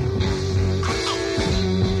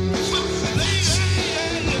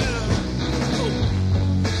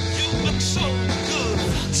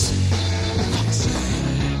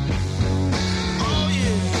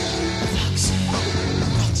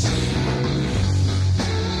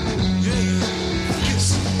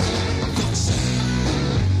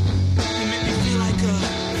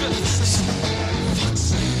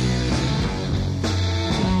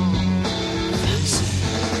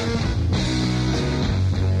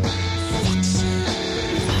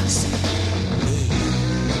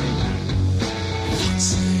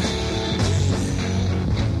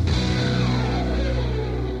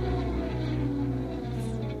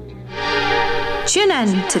 Tune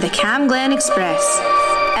in to the Cam Glen Express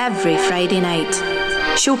every Friday night,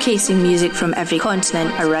 showcasing music from every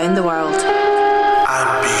continent around the world.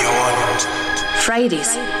 And beyond.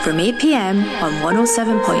 Fridays from 8 p.m. on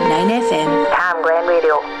 107.9 FM. Cam Glen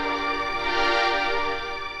Radio.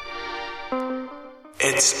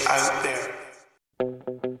 It's out there.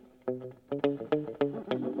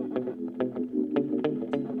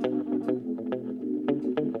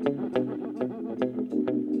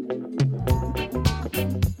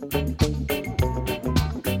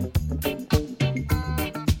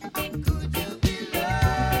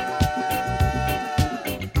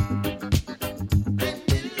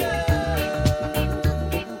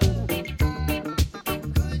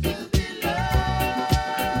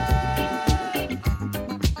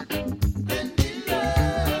 Could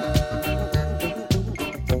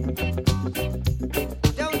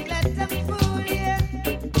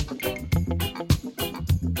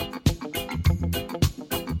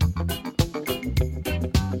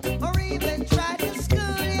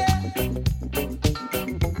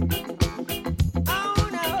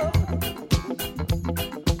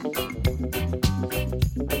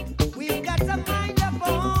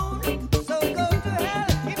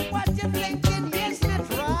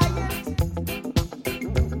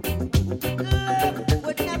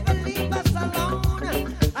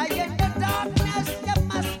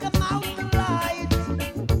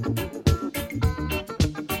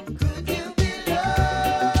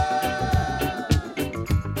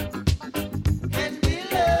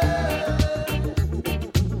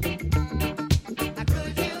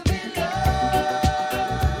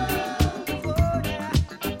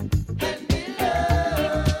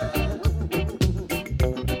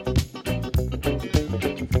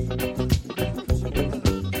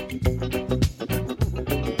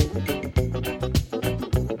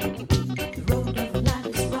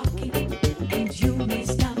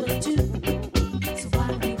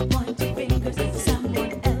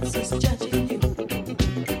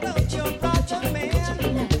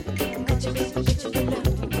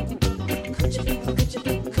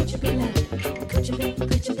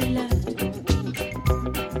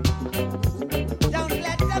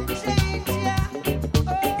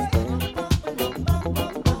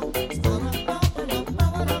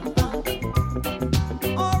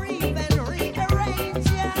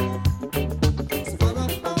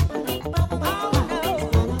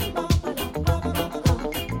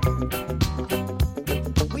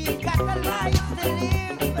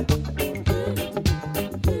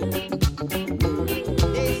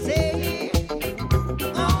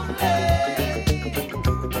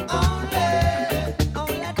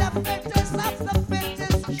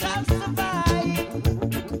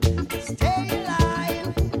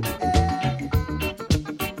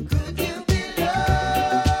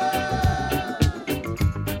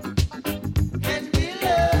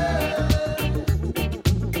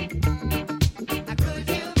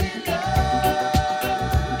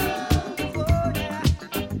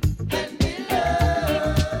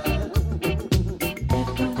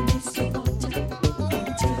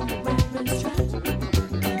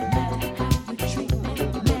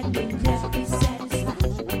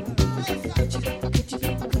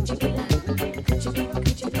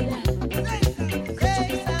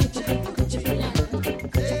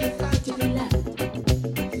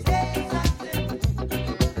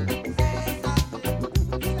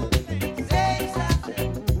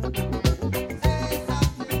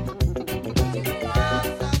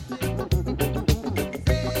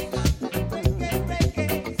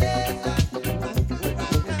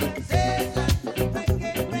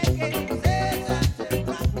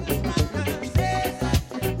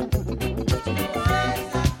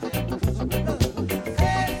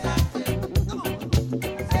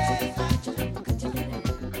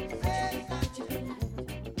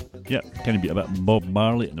Yeah, kind of beat a bit of Bob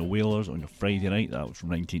Marley and the Wailers on your Friday night. That was from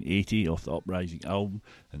 1980 off the Uprising album,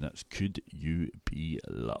 and that's Could You Be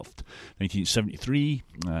Loved. 1973,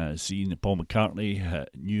 seeing Paul McCartney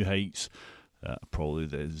hit new heights, probably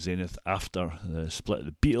the zenith after the split of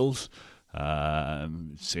the Beatles.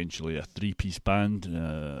 Essentially a three-piece band,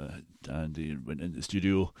 and they went into the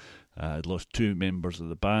studio. Had lost two members of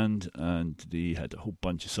the band, and they had a whole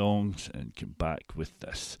bunch of songs and came back with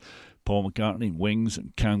this. Paul McCartney, Wings,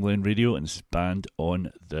 and Camglen Radio, and his band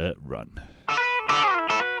On the Run.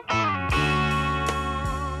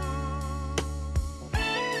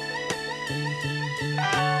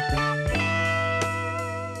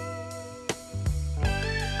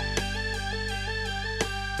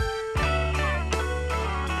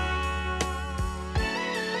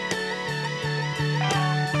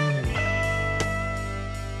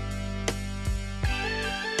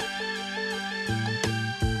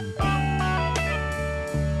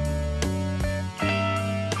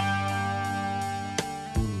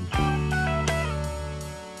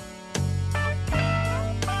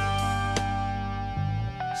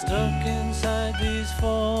 Stuck inside these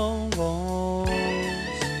four walls,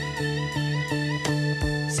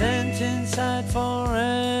 sent inside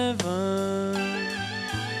forever,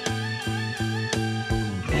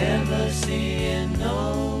 never seeing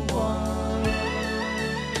no one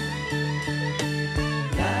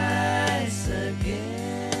nice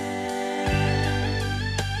again,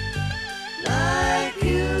 like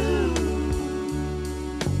you,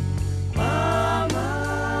 Mama.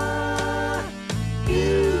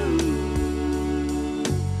 You,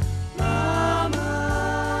 Mama.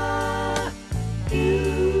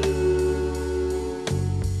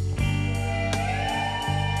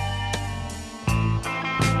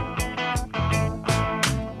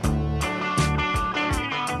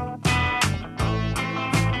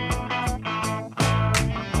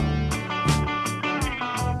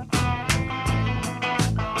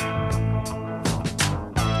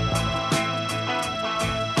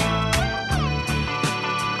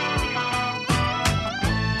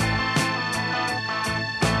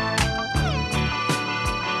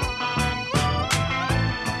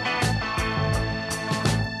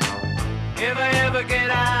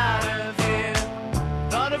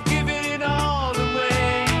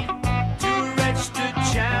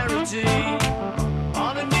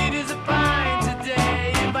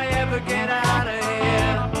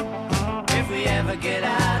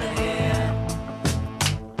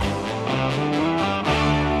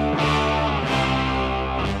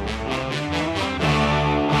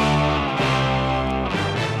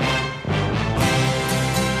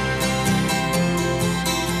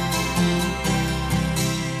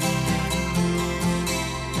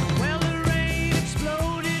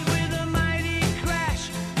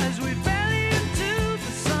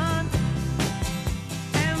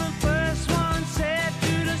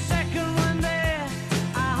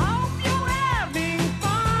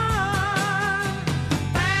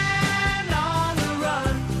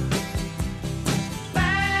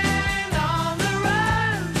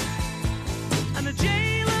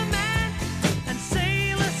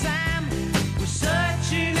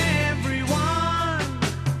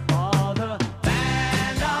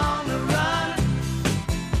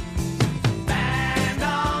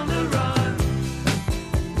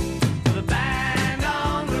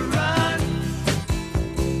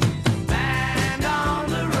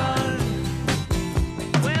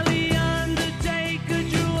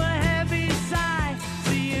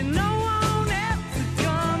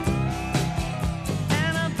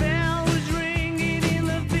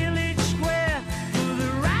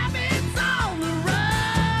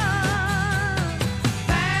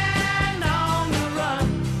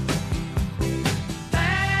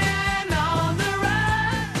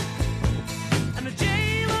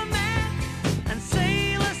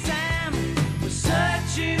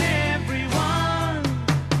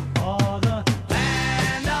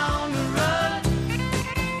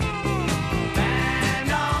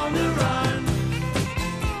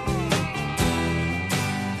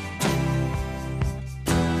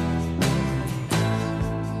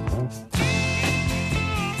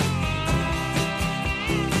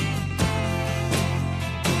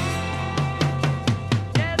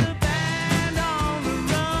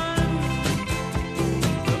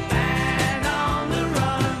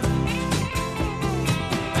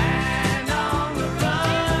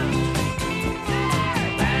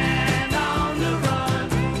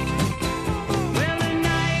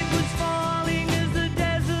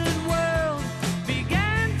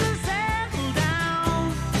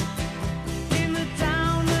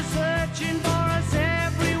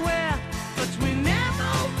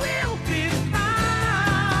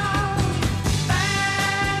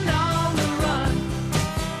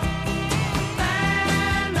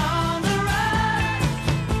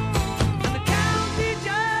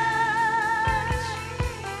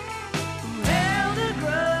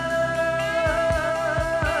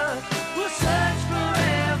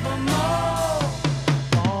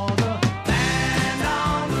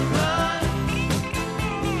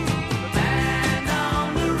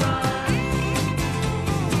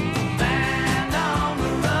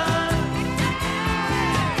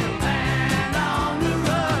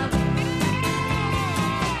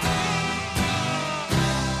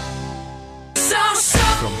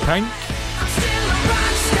 Pink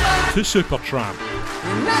to Supertramp,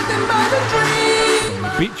 from the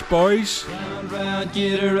Beach Boys to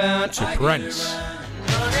Prince,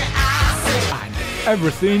 and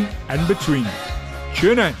everything in between.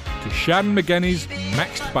 Tune in to Sharon McGinney's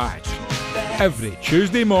Mixed Bag every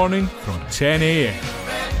Tuesday morning from 10 a.m.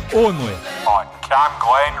 only on Cam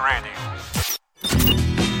Glen Radio.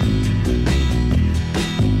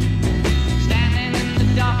 Standing in the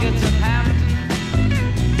dockets of Hampton,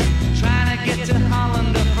 trying to get to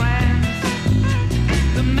Holland or France.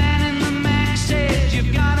 The man in the Mac said,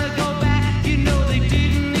 you've gotta go back. You know they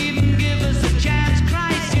didn't even give us a chance.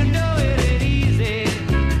 Christ, you know it ain't easy.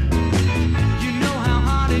 You know how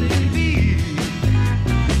hard it can be.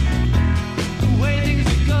 The way things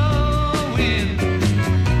are going,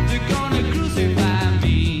 they're gonna crucify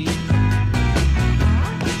me.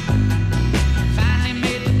 Finally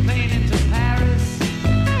made the plane into Paris,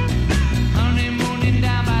 honeymooning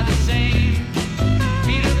down by the Seine.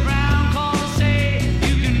 Peter Brown called to say,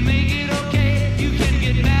 you can make it okay. You can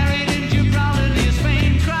get married in Gibraltar near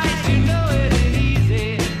Spain. Christ, you know it ain't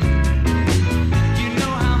easy. You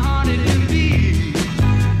know how hard it can be.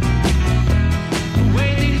 The way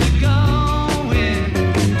things are going,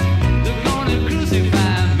 they're gonna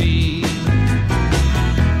crucify me.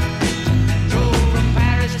 Drove from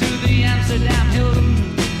Paris to the Amsterdam Hilton,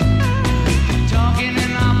 talking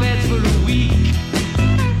in our beds for a week.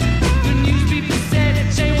 The news people said,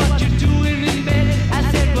 say what you're doing in bed. I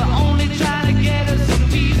said, we're only trying to get us some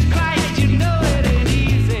peace. Christ, you know it ain't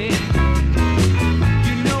easy.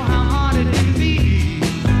 You know how hard it can be.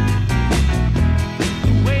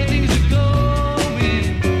 The way things are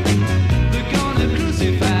going, they're gonna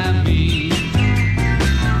crucify me.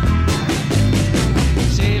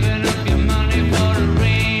 Saving up your money for a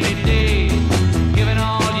rainy day, giving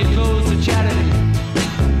all your clothes to charity.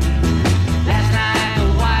 Last night the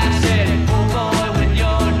wife said, oh boy, when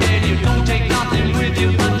you're dead, you don't take nothing with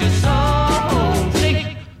you but your soul.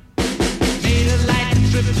 Sing. Made a light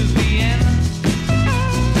trip to Vienna,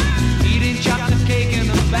 eating chocolate cake in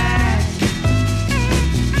a bag.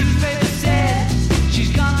 Newspaper said, she's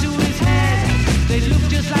gone to his head. They look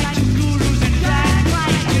just like two gurus in black.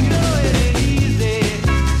 Christ, you know it ain't easy.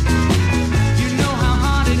 You know how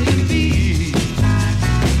hard it can be.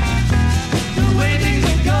 The way things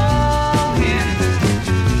are going,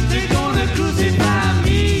 they're gonna crucify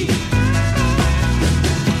me.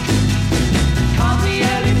 Caught the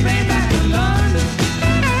early plane back to London,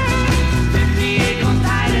 58 guns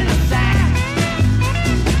tied in a sack.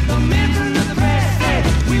 The men from the press said,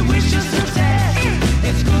 we wish you success.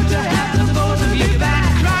 It's good to have the both of you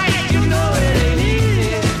back. Christ, you know it ain't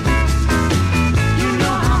easy. You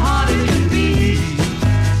know how hard it can be.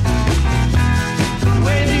 The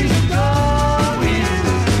way things are going,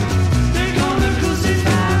 they're gonna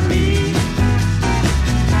crucify me.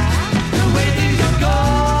 The way things are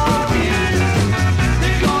going,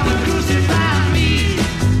 they're gonna crucify me.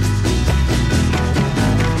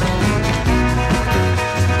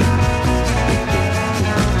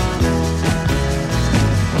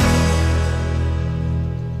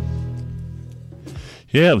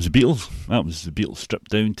 Yeah, it was the Beatles. That was the Beatles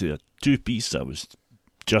stripped down to a two-piece. That was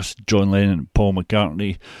just John Lennon and Paul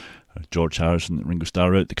McCartney. George Harrison and Ringo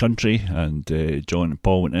Starr out the country, and John and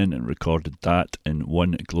Paul went in and recorded that in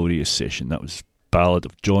one glorious session. That was Ballad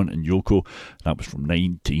of John and Yoko. That was from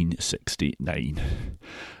 1969.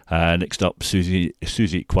 Next up, Susie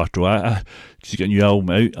Quatro. She's got a new album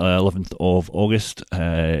out, 11th of August,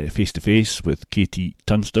 Face to Face with Katie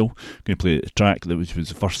Tunstall. I'm going to play a track that was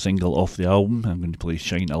the first single off the album. I'm going to play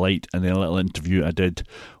Shine a Light, and then a little interview I did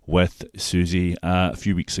with Susie a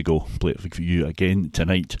few weeks ago. Play it for you again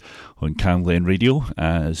tonight on Cam Glen Radio.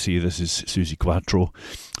 See, this is Susie Quatro.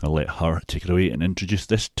 I'll let her take it away and introduce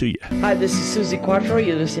this to you. Hi, this is Susie Quatro.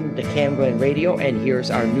 You're listening to Cam Glen Radio, and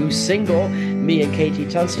here's our new single, me and Katie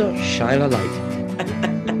Tunstall, Shine a Light.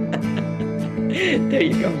 There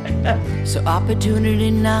you go. So opportunity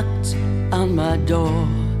knocked on my door.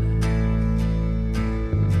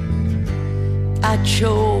 I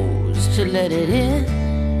chose to let it in.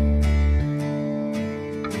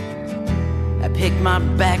 I picked my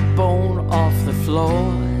backbone off the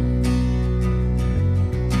floor,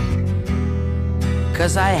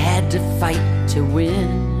 'cause I had to fight to win.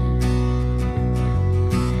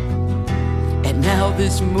 And now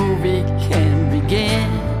this movie can begin.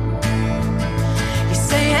 You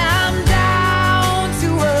say I'm down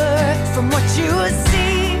to earth from what you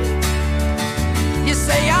see. You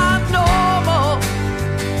say I'm normal,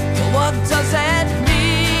 but what does that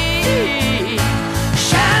mean?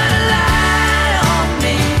 Shine a light on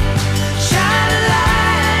me, shine a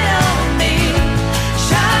light on me,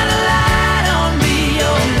 shine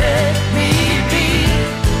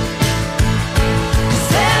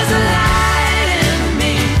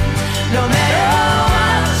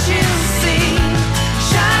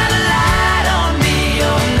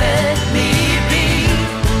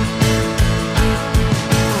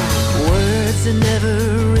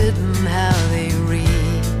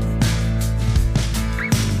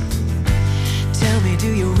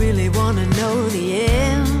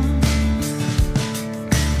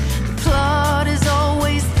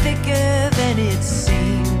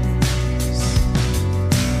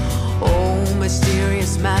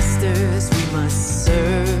various masters we must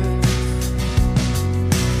serve,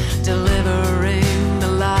 delivering the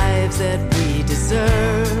lives that we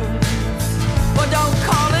deserve. Well, don't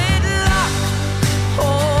call it luck,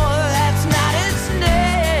 oh, that's not its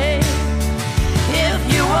name. If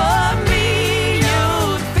you were me,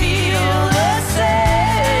 you'd feel the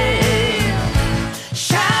same.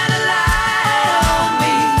 Shine a light on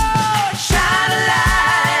me, shine a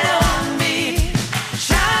light on me,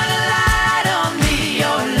 shine a light on me,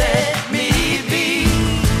 or let me be.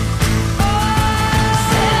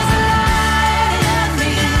 There's a light in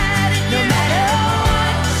me, no matter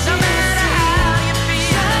what, no matter how you feel.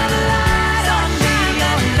 Shine a light on me,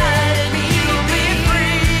 and let me be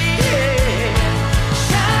free.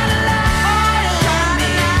 Shine a light on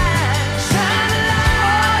me, shine a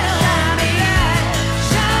light on me,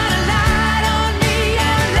 shine a light on me,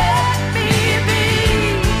 and let me be.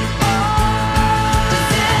 'Cause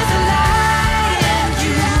there's a light in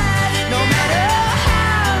you, no matter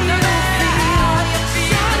how you feel.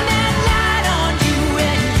 Shine that light on you,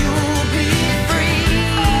 and you'll be free.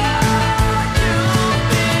 You'll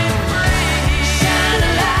be free. Shine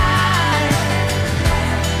a light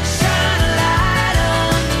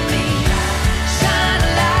on me, shine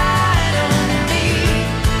a light on me, shine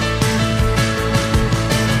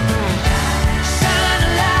a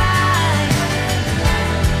light,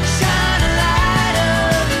 shine a light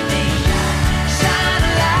on me, shine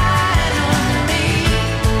a light on me.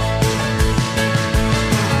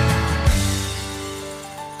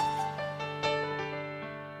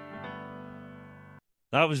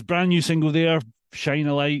 That was brand new single there, Shine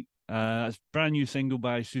a Light. It's brand new single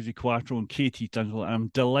by Susie Quattro and Katie Tunstall. I'm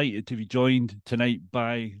delighted to be joined tonight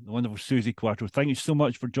by the wonderful Susie Quattro. Thank you so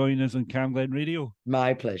much for joining us on Cam Glen Radio.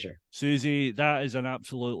 My pleasure. Susie, that is an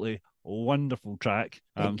absolutely wonderful track.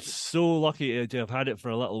 I'm so lucky to have had it for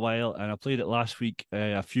a little while, and I played it last week,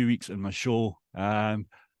 a few weeks in my show. How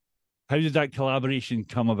did that collaboration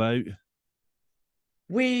come about?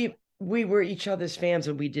 We were each other's fans,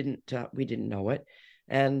 and we didn't know it.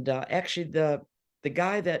 And actually, the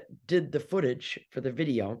guy that did the footage for the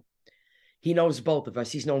video, he knows both of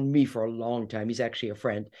us. He's known me for a long time. He's actually a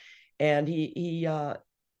friend. And I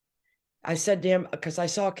said to him, because I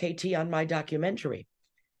saw KT on my documentary,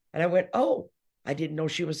 and I went, "Oh, I didn't know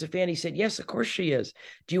she was a fan." He said, "Yes, of course she is.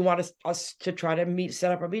 Do you want us to try to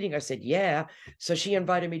set up a meeting?" I said, "Yeah." So she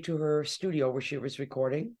invited me to her studio where she was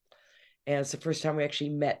recording. And it's the first time we actually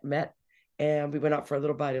met. And we went out for a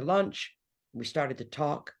little bite of lunch. We started to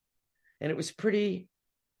talk. And it was pretty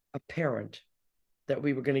apparent that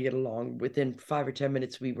we were going to get along. Within 5 or 10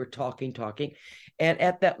 minutes, we were talking. And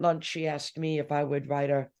at that lunch, she asked me if I would write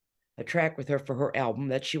a track with her for her album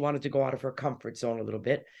that she wanted to go out of her comfort zone a little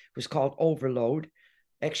bit. It was called Overload.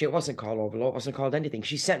 Actually, it wasn't called Overload. It wasn't called anything.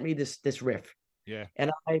 She sent me this riff. Yeah.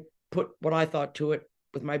 And I put what I thought to it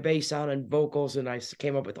with my bass on and vocals, and I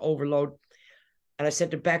came up with Overload. And I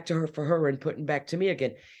sent it back to her for her input and back to me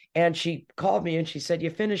again. And she called me and she said, "You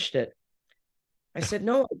finished it." I said,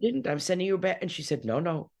 "No, I didn't. I'm sending you back." And she said,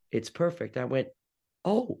 No, it's perfect. I went,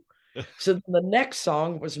 "Oh." So the next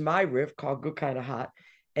song was my riff called Good Kind of Hot.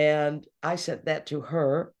 And I sent that to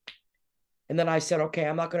her. And then I said, "Okay,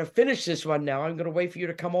 I'm not going to finish this one now. I'm going to wait for you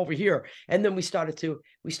to come over here." And then we started to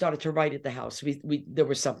write at the house. There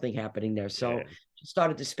was something happening there. So she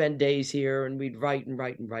started to spend days here, and we'd write. And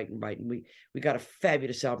we got a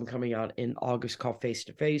fabulous album coming out in August called Face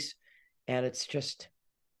to Face. And it's just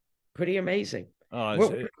pretty amazing.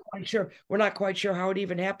 We're not quite sure how it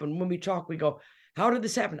even happened. When we talk, we go, "How did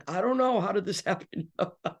this happen?" "I don't know. How did this happen?"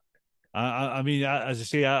 I mean, as I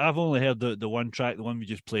say, I've only heard the one track, the one we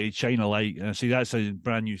just played, Shine a Light. And I see that's a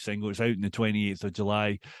brand new single. It's out on the 28th of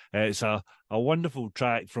July. It's a wonderful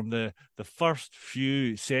track from the first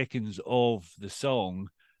few seconds of the song,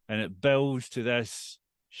 and it builds to this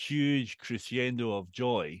huge crescendo of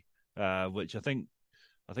joy, which I think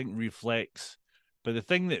reflects. But the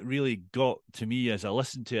thing that really got to me as I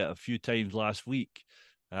listened to it a few times last week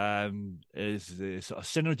is the sort of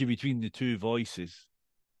synergy between the two voices.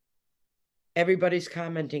 Everybody's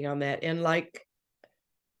commenting on that. And like,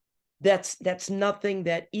 that's nothing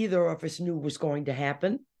that either of us knew was going to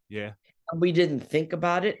happen. Yeah. And we didn't think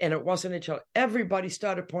about it. And it wasn't until everybody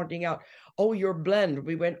started pointing out, "Oh, your blend."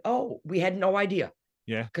 We went, "Oh," we had no idea.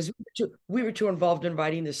 Yeah. Because we were too involved in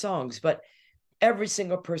writing the songs. But every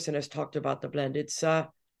single person has talked about the blend. It's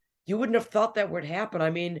you wouldn't have thought that would happen. I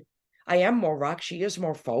mean, I am more rock, she is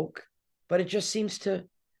more folk, but it just seems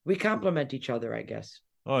we complement each other, I guess.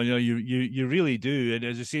 Oh, you really do. And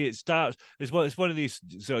as I say, it's one of these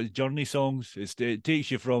sort of journey songs. It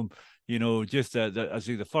takes you from, just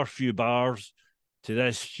the first few bars to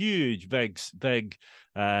this huge, big,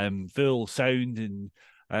 full sound,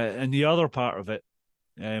 and the other part of it,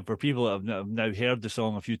 for people that have now heard the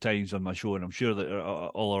song a few times on my show, and I'm sure that are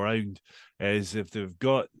all around, is if they've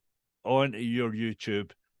got onto your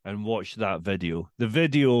YouTube and watched that video. The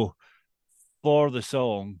video for the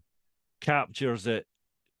song captures the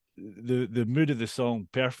mood of the song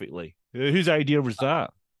perfectly. Whose idea was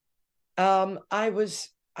that? I was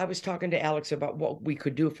talking to Alex about what we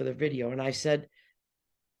could do for the video, and I said,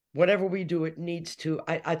 whatever we do, it needs to.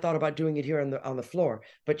 I thought about doing it here on the floor,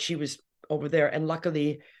 but she was over there, and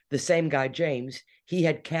luckily the same guy, James, he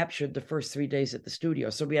had captured the first 3 days at the studio,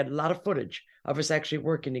 so we had a lot of footage of us actually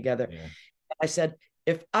working together. Yeah. I said,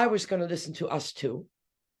 if I was going to listen to us two,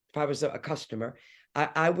 if I was a customer,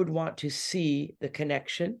 I would want to see the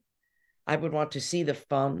connection. I would want to see the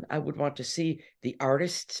fun. I would want to see the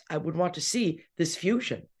artists. I would want to see this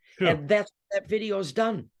fusion. Sure. And that's what that video's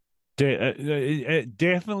done. It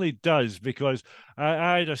definitely does, because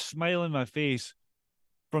I had a smile on my face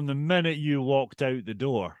from the minute you walked out the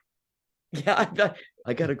door. Yeah,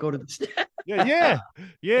 I got to go to the...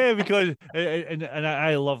 yeah, because and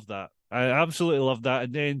I love that. I absolutely love that.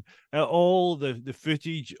 And then all the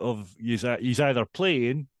footage of he's either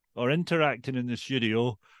playing or interacting in the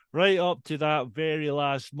studio, right up to that very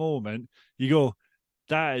last moment, you go,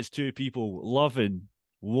 that is two people loving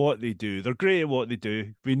what they do. They're great at what they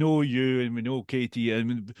do. We know you and we know Katie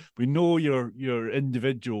and we know you're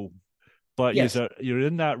individual, but Yes. you're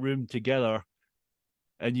in that room together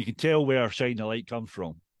and you can tell where Shine a Light comes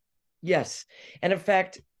from. Yes. And in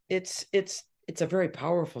fact, it's a very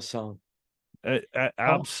powerful song. It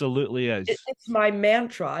absolutely is. It's my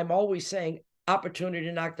mantra. I'm always saying,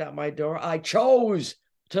 opportunity knocked at my door. I chose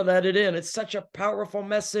to let it in. It's such a powerful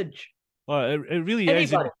message. Well, it really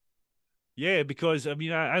Anybody. is. Yeah, because I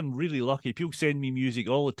mean, I'm really lucky. People send me music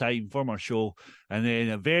all the time for my show, and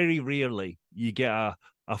then very rarely you get a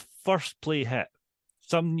first play hit,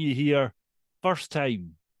 something you hear first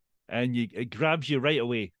time, and it grabs you right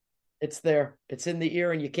away. It's there. It's in the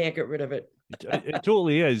ear, and you can't get rid of it. It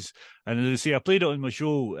totally is. And as I say, I played it on my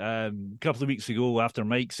show a couple of weeks ago after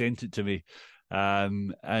Mike sent it to me,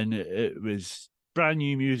 and it was brand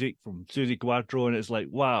new music from Suzi Quatro, and it's like,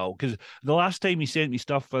 wow. Because the last time he sent me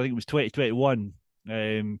stuff, I think it was 2021,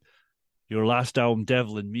 your last album,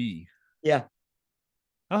 Devil and Me. Yeah.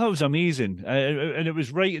 I thought it was amazing. And it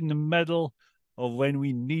was right in the middle of when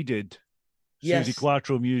we needed Yes. Suzi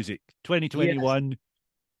Quatro music. 2021,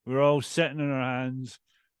 we were all sitting on our hands.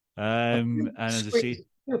 And as I say,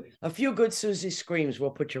 a few good Susie screams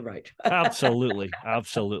will put you right. absolutely.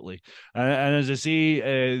 And as I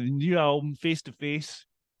say, new album, Face to Face.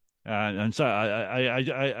 And so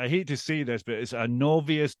I hate to say this, but it's an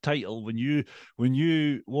obvious title when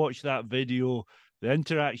you watch that video, the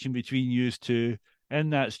interaction between you two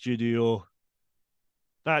in that studio,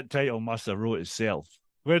 that title must have wrote itself.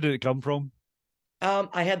 Where did it come from?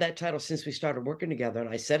 I had that title since we started working together, and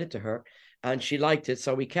I said it to her, and she liked it,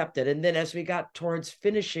 so we kept it. And then as we got towards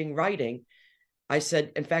finishing writing, I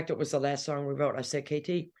said, in fact, it was the last song we wrote. I said,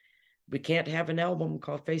 KT, we can't have an album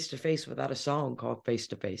called Face to Face without a song called Face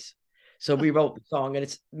to Face. So we wrote the song, and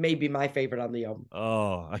it's maybe my favorite on the album.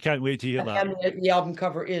 Oh, I can't wait to hear that. And the album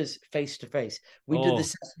cover is Face to Face. We did the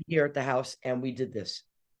session here at the house, and we did this.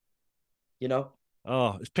 You know?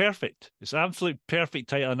 Oh, it's perfect. It's an absolute perfect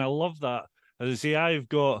title, and I love that. As I say, I've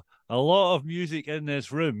got a lot of music in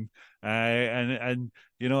this room, and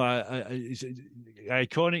you know, it's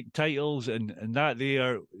iconic titles, and that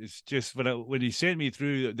there is just when he sent me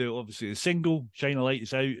through obviously the single "Shine a Light"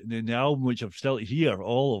 is out, and then the album, which I've still to hear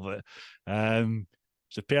all of it.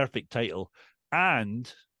 It's a perfect title,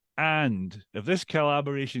 and if this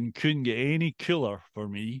collaboration couldn't get any cooler for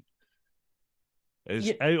me,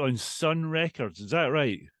 it's out on Sun Records. Is that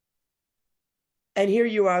right? And here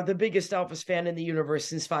you are, the biggest Elvis fan in the universe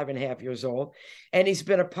since 5.5 years old. And he's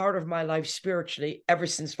been a part of my life spiritually ever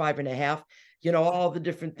since 5.5. You know, all the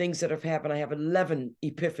different things that have happened. I have 11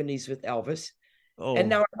 epiphanies with Elvis. Oh. And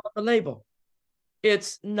now I'm on the label.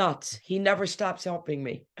 It's nuts. He never stops helping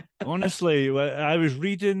me. Honestly, I was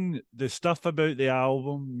reading the stuff about the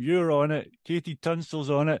album. You're on it. Katie Tunstall's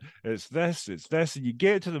on it. It's this. And you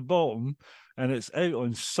get to the bottom and it's out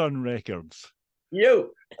on Sun Records.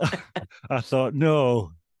 I thought,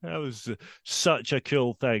 no, that was such a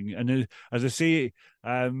cool thing. And as I say,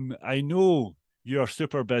 I know you're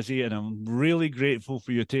super busy, and I'm really grateful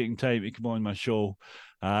for you taking time to come on my show.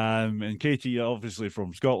 And Katie, obviously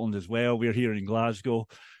from Scotland as well. We're here in Glasgow.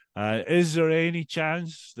 Is there any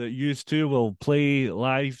chance that you two will play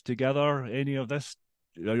live together? Any of this?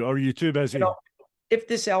 Or are you too busy? You know, if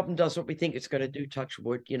this album does what we think it's going to do, touch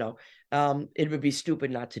wood, it would be stupid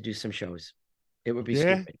not to do some shows. It would be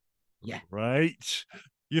stupid. Yeah. Right.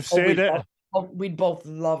 You've said it. We'd both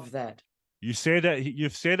love that. You said it.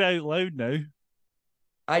 You've said it out loud now.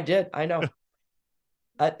 I did. I know.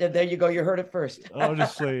 There you go. You heard it first.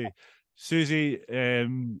 Honestly, Susie,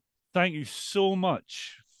 thank you so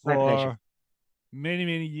much My pleasure. for many,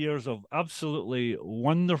 many years of absolutely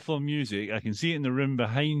wonderful music. I can see it in the room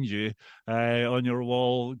behind you, on your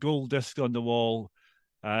wall, gold disc on the wall.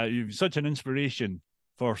 You've been such an inspiration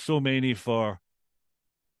for so many for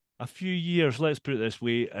a few years, let's put it this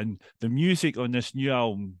way. And the music on this new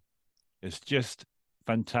album is just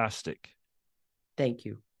fantastic. Thank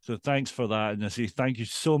you. So thanks for that. And I say thank you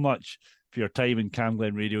so much for your time in Cam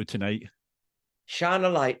Glen Radio tonight. Shine a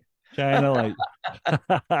light. Shine a light.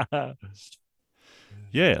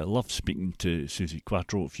 Yeah, I loved speaking to Susie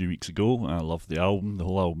Quattro a few weeks ago. I love the album. The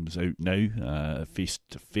whole album's out now, Face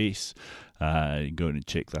to Face. Go and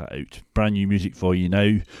check that out. Brand new music for you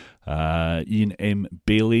now. Ian M.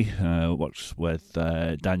 Bailey works with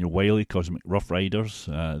Daniel Wiley, Cosmic Rough Riders.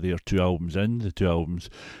 They are 2 albums in. The 2 albums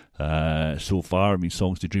so far,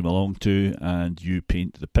 Songs to Dream Along To and You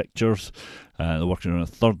Paint the Pictures. They're working on a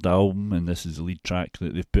 3rd album, and this is the lead track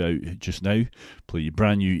that they've put out just now. Play you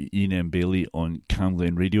brand new Ian M. Bailey on Cam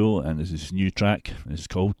Glen Radio, and this is his new track. It's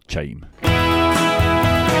called Chime. Love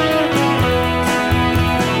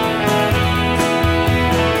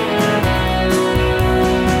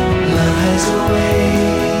has a way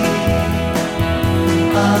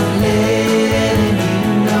of letting you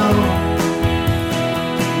know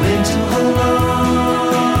when to hold on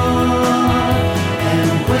and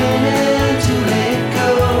when to let go.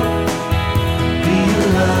 Real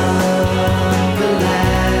love will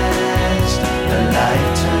last a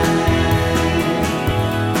lifetime.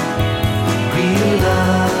 Real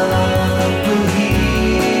love will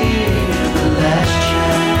hear the last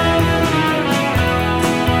chime.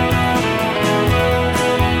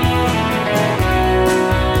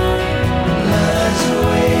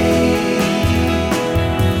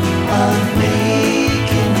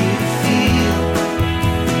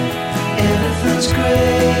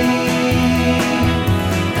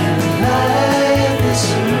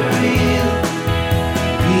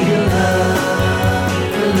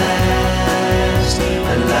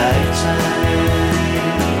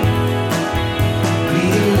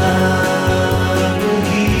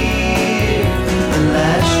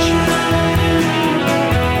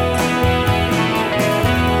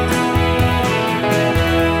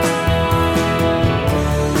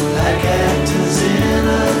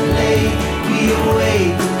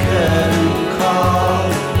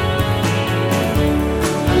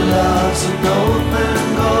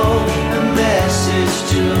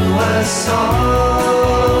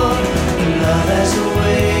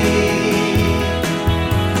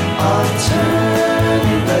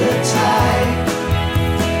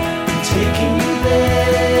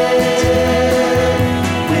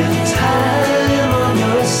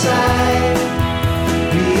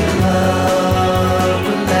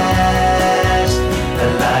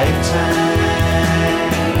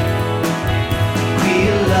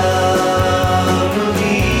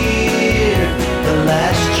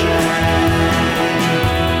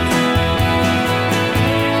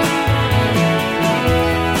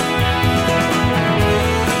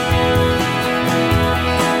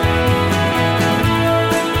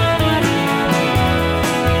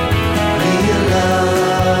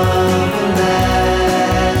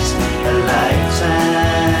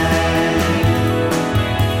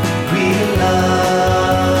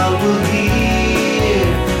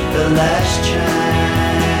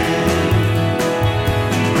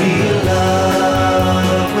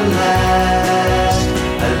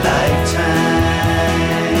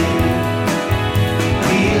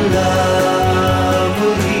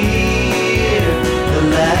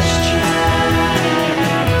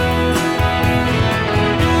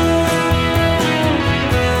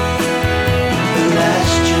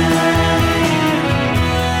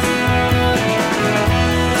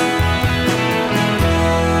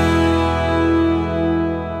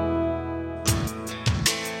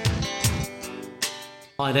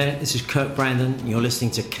 Hi there, this is Kirk Brandon, and you're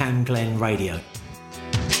listening to Cam Glen Radio.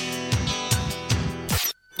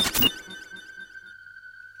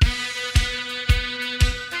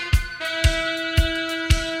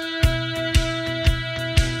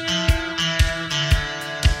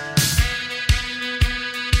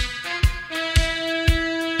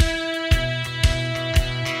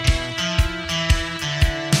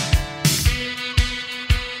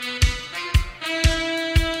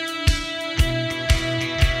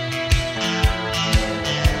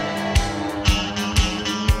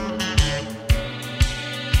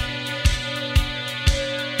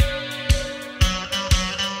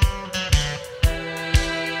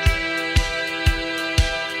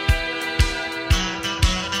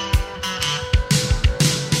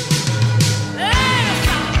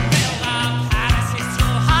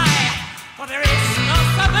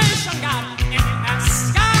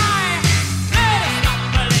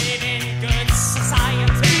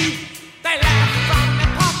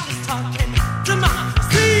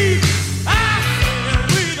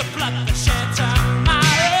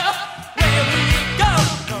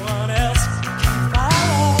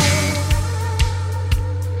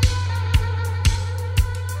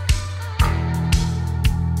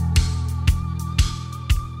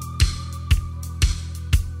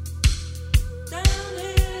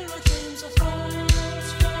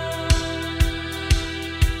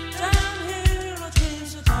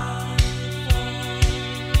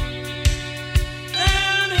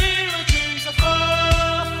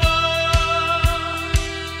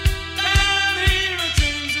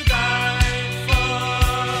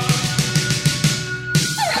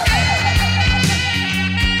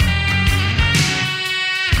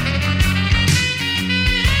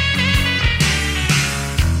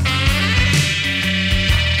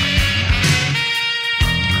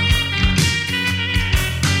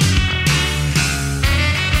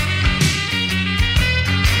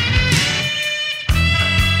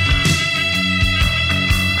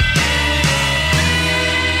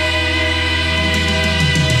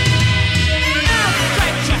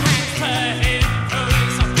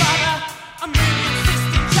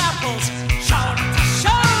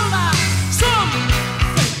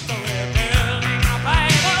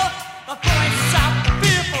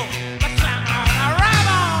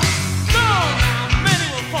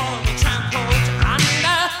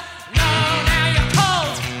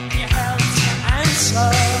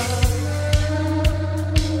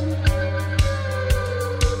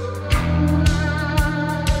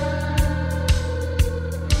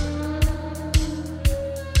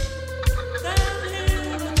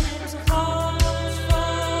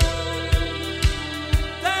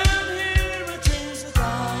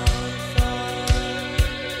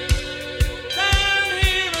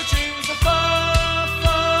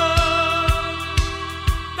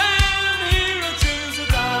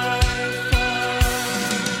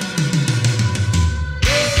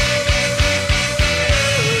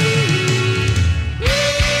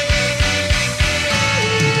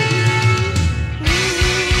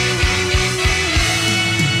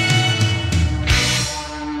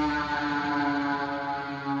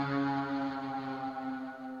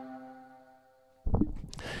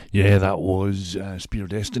 Yeah, that was Spear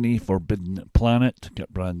Destiny, Forbidden Planet.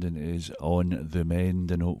 Kurt Brandon is on the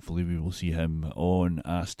mend, and hopefully we will see him on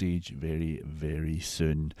a stage very, very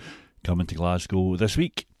soon. Coming to Glasgow this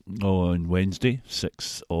week on Wednesday,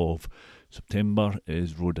 6th of September,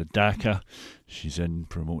 is Rhoda Daka. She's in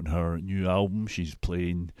promoting her new album. She's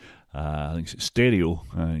playing, I think it's stereo.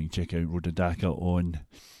 You can check out Rhoda Daka on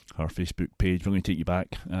her Facebook page. We're going to take you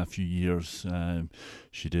back a few years.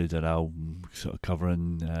 She did an album sort of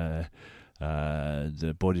covering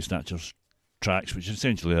the Body Snatchers tracks, which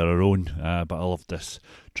essentially are her own, but I love this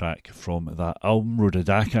track from that album. Rhoda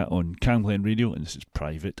Daka on Cam Glen Radio, and this is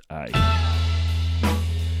Private Eye.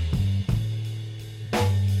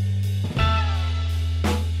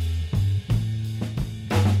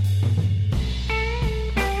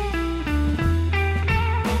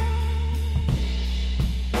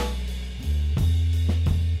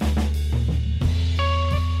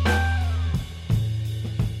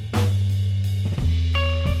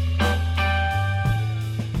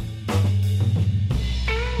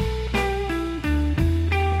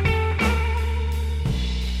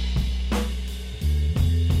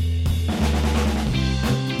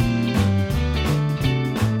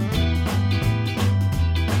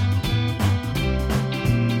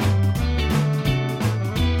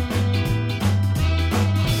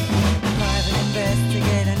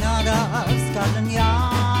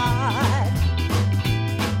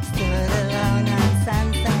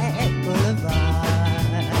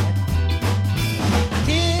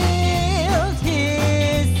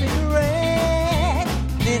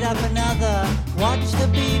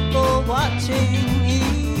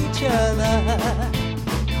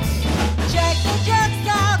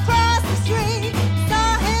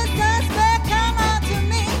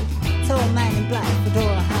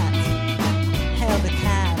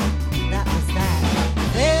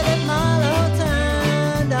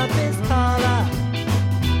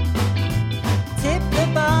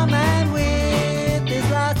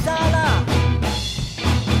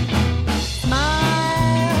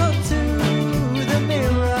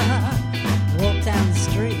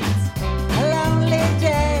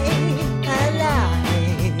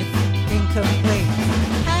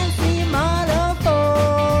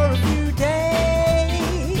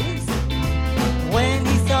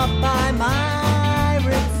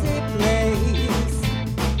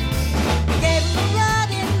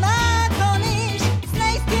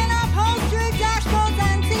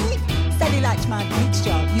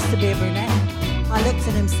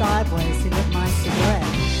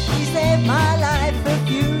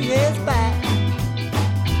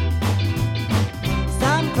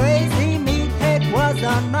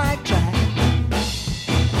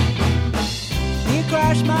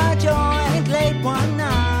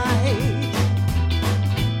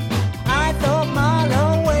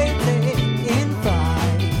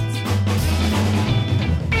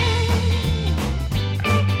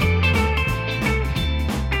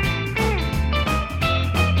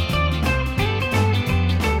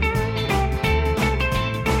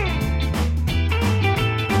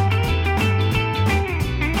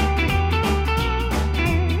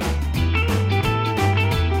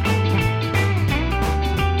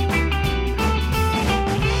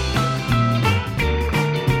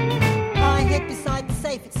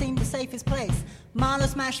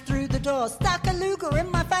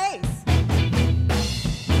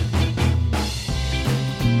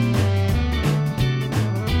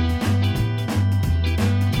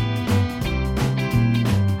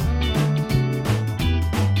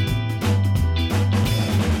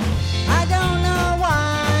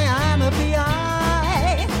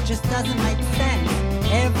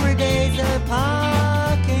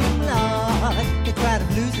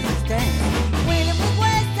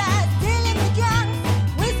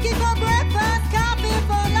 Breakfast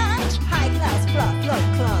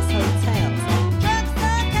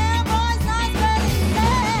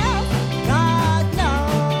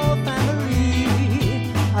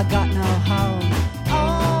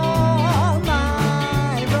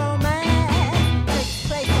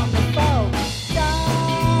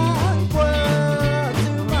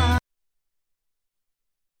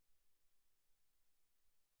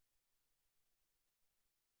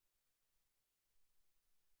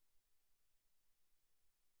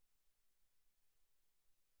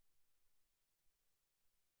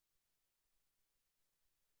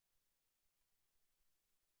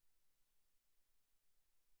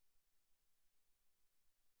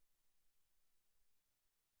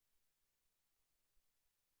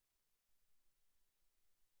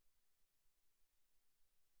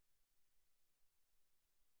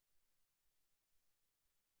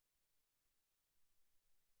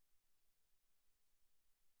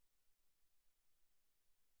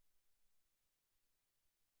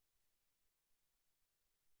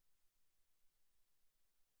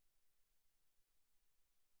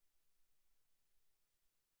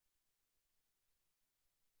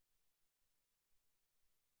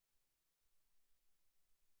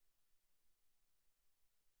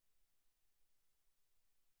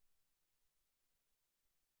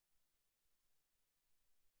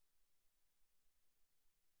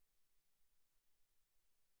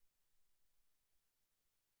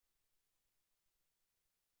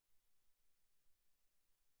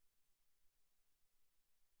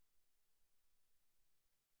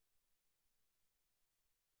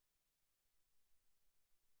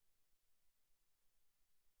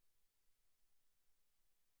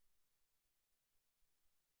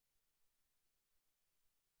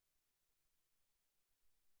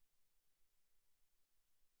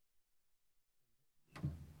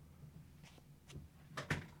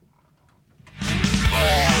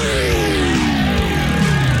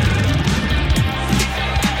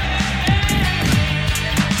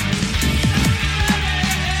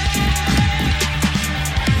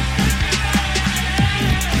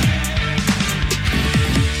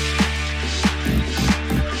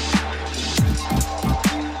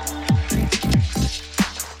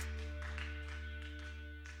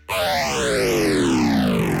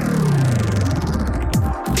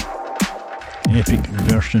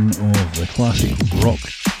version of the classic rock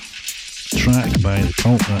track by the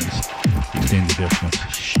Cult. That's the extended version of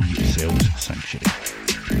She Sells Sanctuary.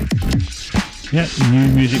 Yeah, new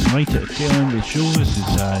music right at the tail end of the show. This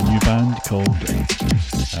is a new band called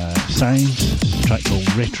Signs. It's a track called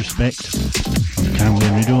Retrospect on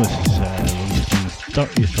Camglen Radio. This is released on the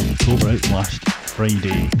 30th of October, out last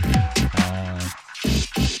Friday.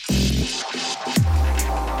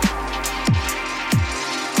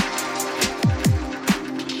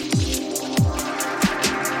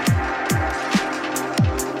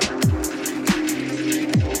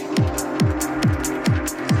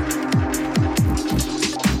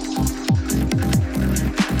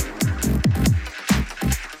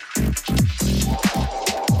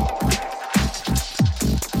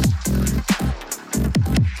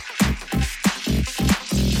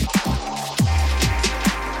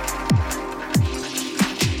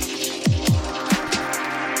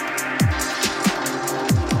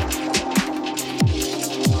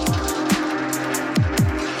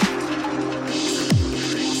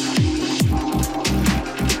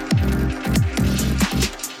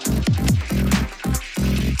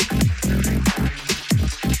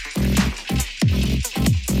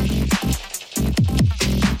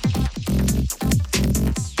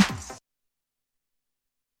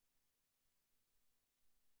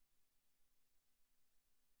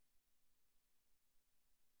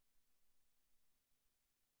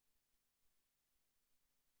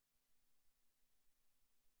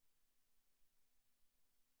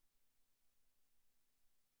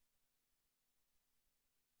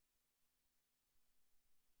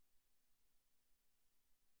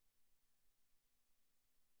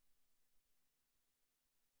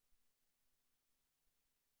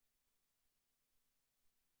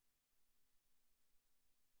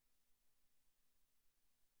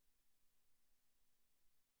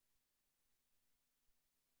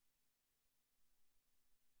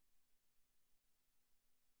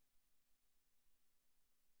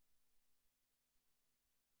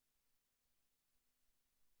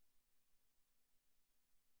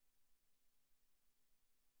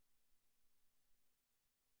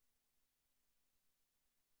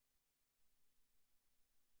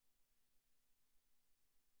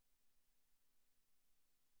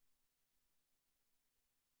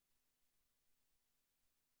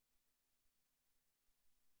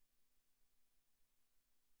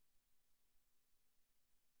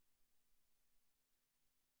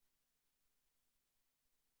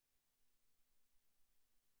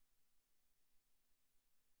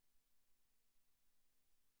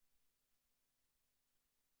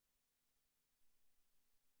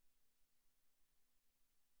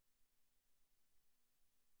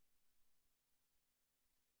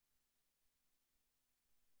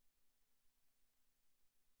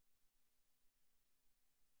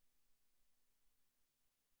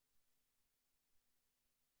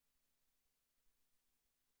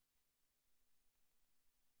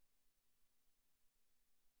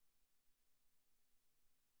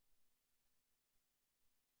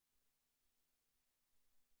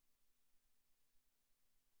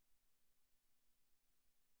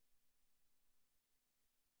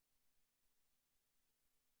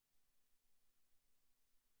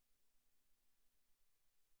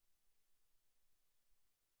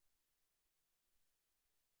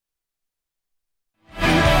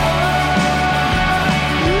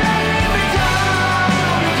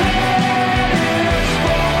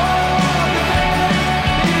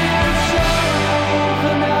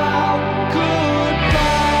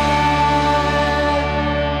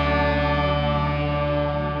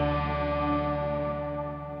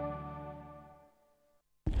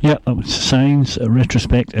 Yeah, that was Signs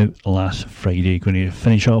Retrospect out last Friday. Going to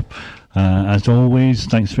finish up. As always,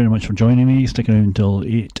 thanks very much for joining me. Stick around until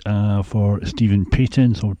 8 for Stephen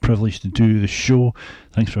Payton. So we're privileged to do the show.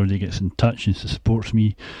 Thanks for everybody who gets in touch and supports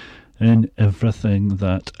me in everything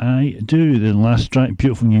that I do. The last track,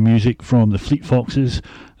 beautiful new music from the Fleet Foxes.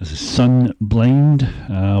 This is Sun Blind.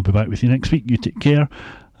 I'll be back with you next week. You take care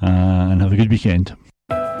and have a good weekend.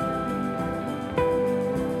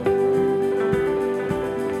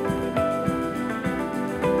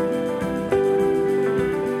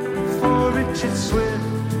 Richard Swift,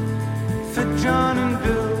 for John and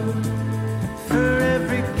Bill, for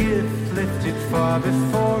every gift lifted far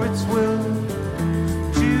before its will.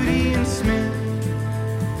 Judy and Smith,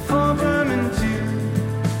 for Berman too.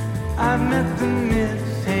 I've met the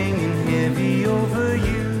myth hanging heavy over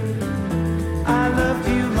you. I loved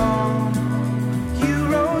you long, you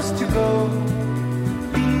rose to go.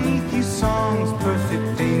 Beneath you songs,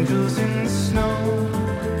 perfect angels in the snow.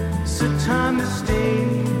 So time to stay.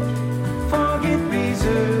 Forget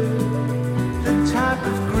reason.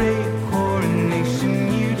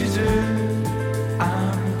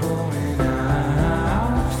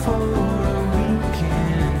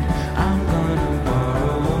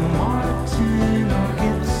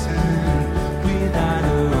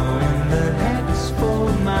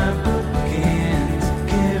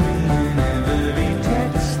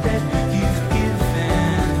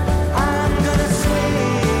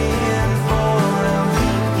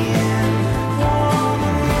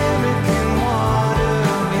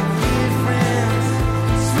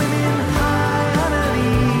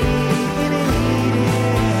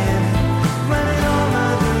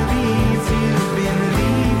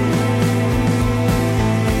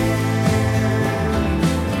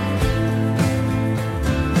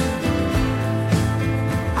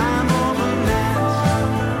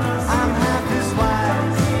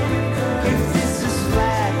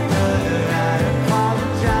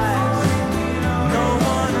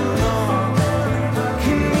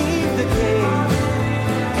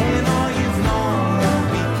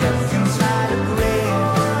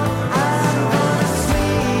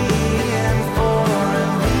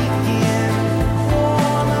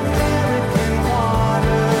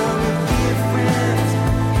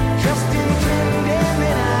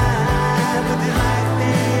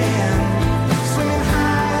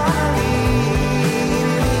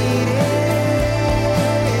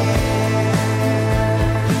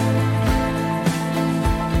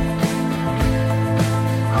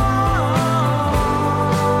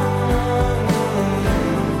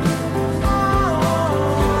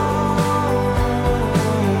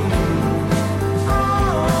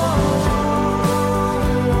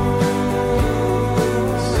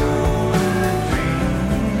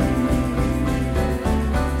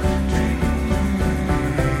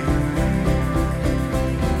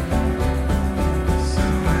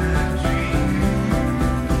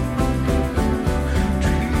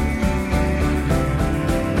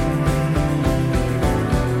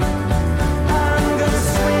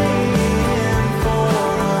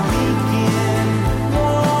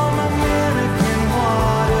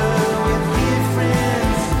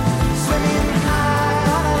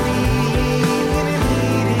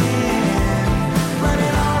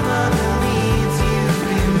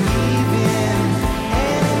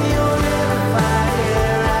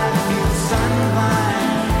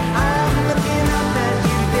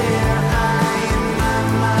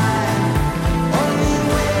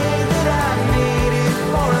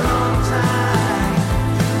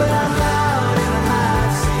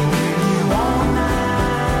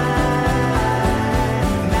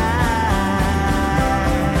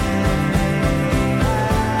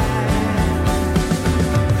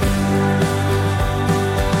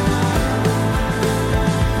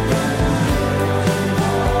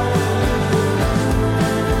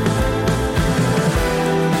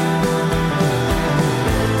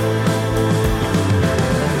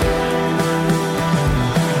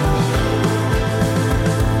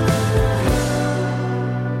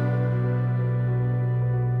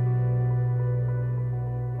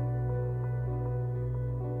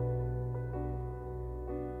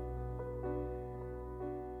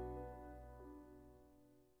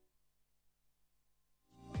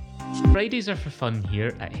 Fridays are for fun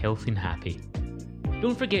here at Healthy and Happy.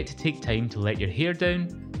 Don't forget to take time to let your hair down,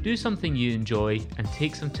 do something you enjoy, and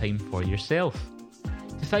take some time for yourself.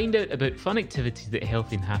 To find out about fun activities that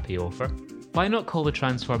Healthy and Happy offer, why not call the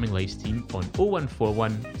Transforming Lives team on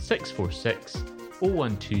 0141 646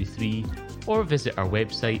 0123 or visit our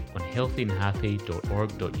website on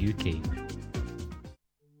healthyandhappy.org.uk.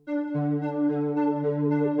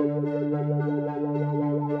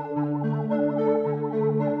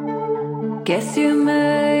 Guess you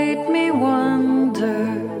made me wonder,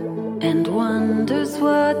 and wonder's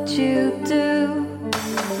what you do.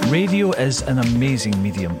 Radio is an amazing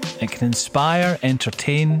medium. It can inspire,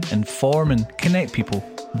 entertain, inform and connect people.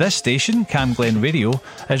 This station, Cam Glen Radio,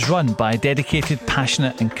 is run by a dedicated,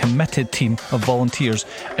 passionate and committed team of volunteers,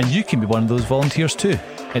 and you can be one of those volunteers too.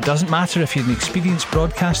 It doesn't matter if you're an experienced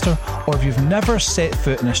broadcaster or if you've never set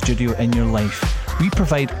foot in a studio in your life. We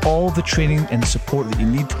provide all the training and support that you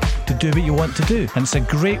need to do what you want to do. And it's a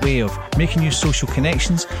great way of making new social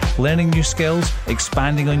connections, learning new skills,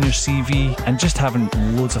 expanding on your CV, and just having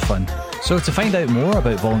loads of fun. So to find out more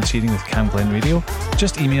about volunteering with Cam Glen Radio,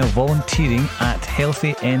 just email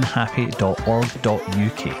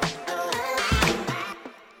volunteering@healthynhappy.org.uk.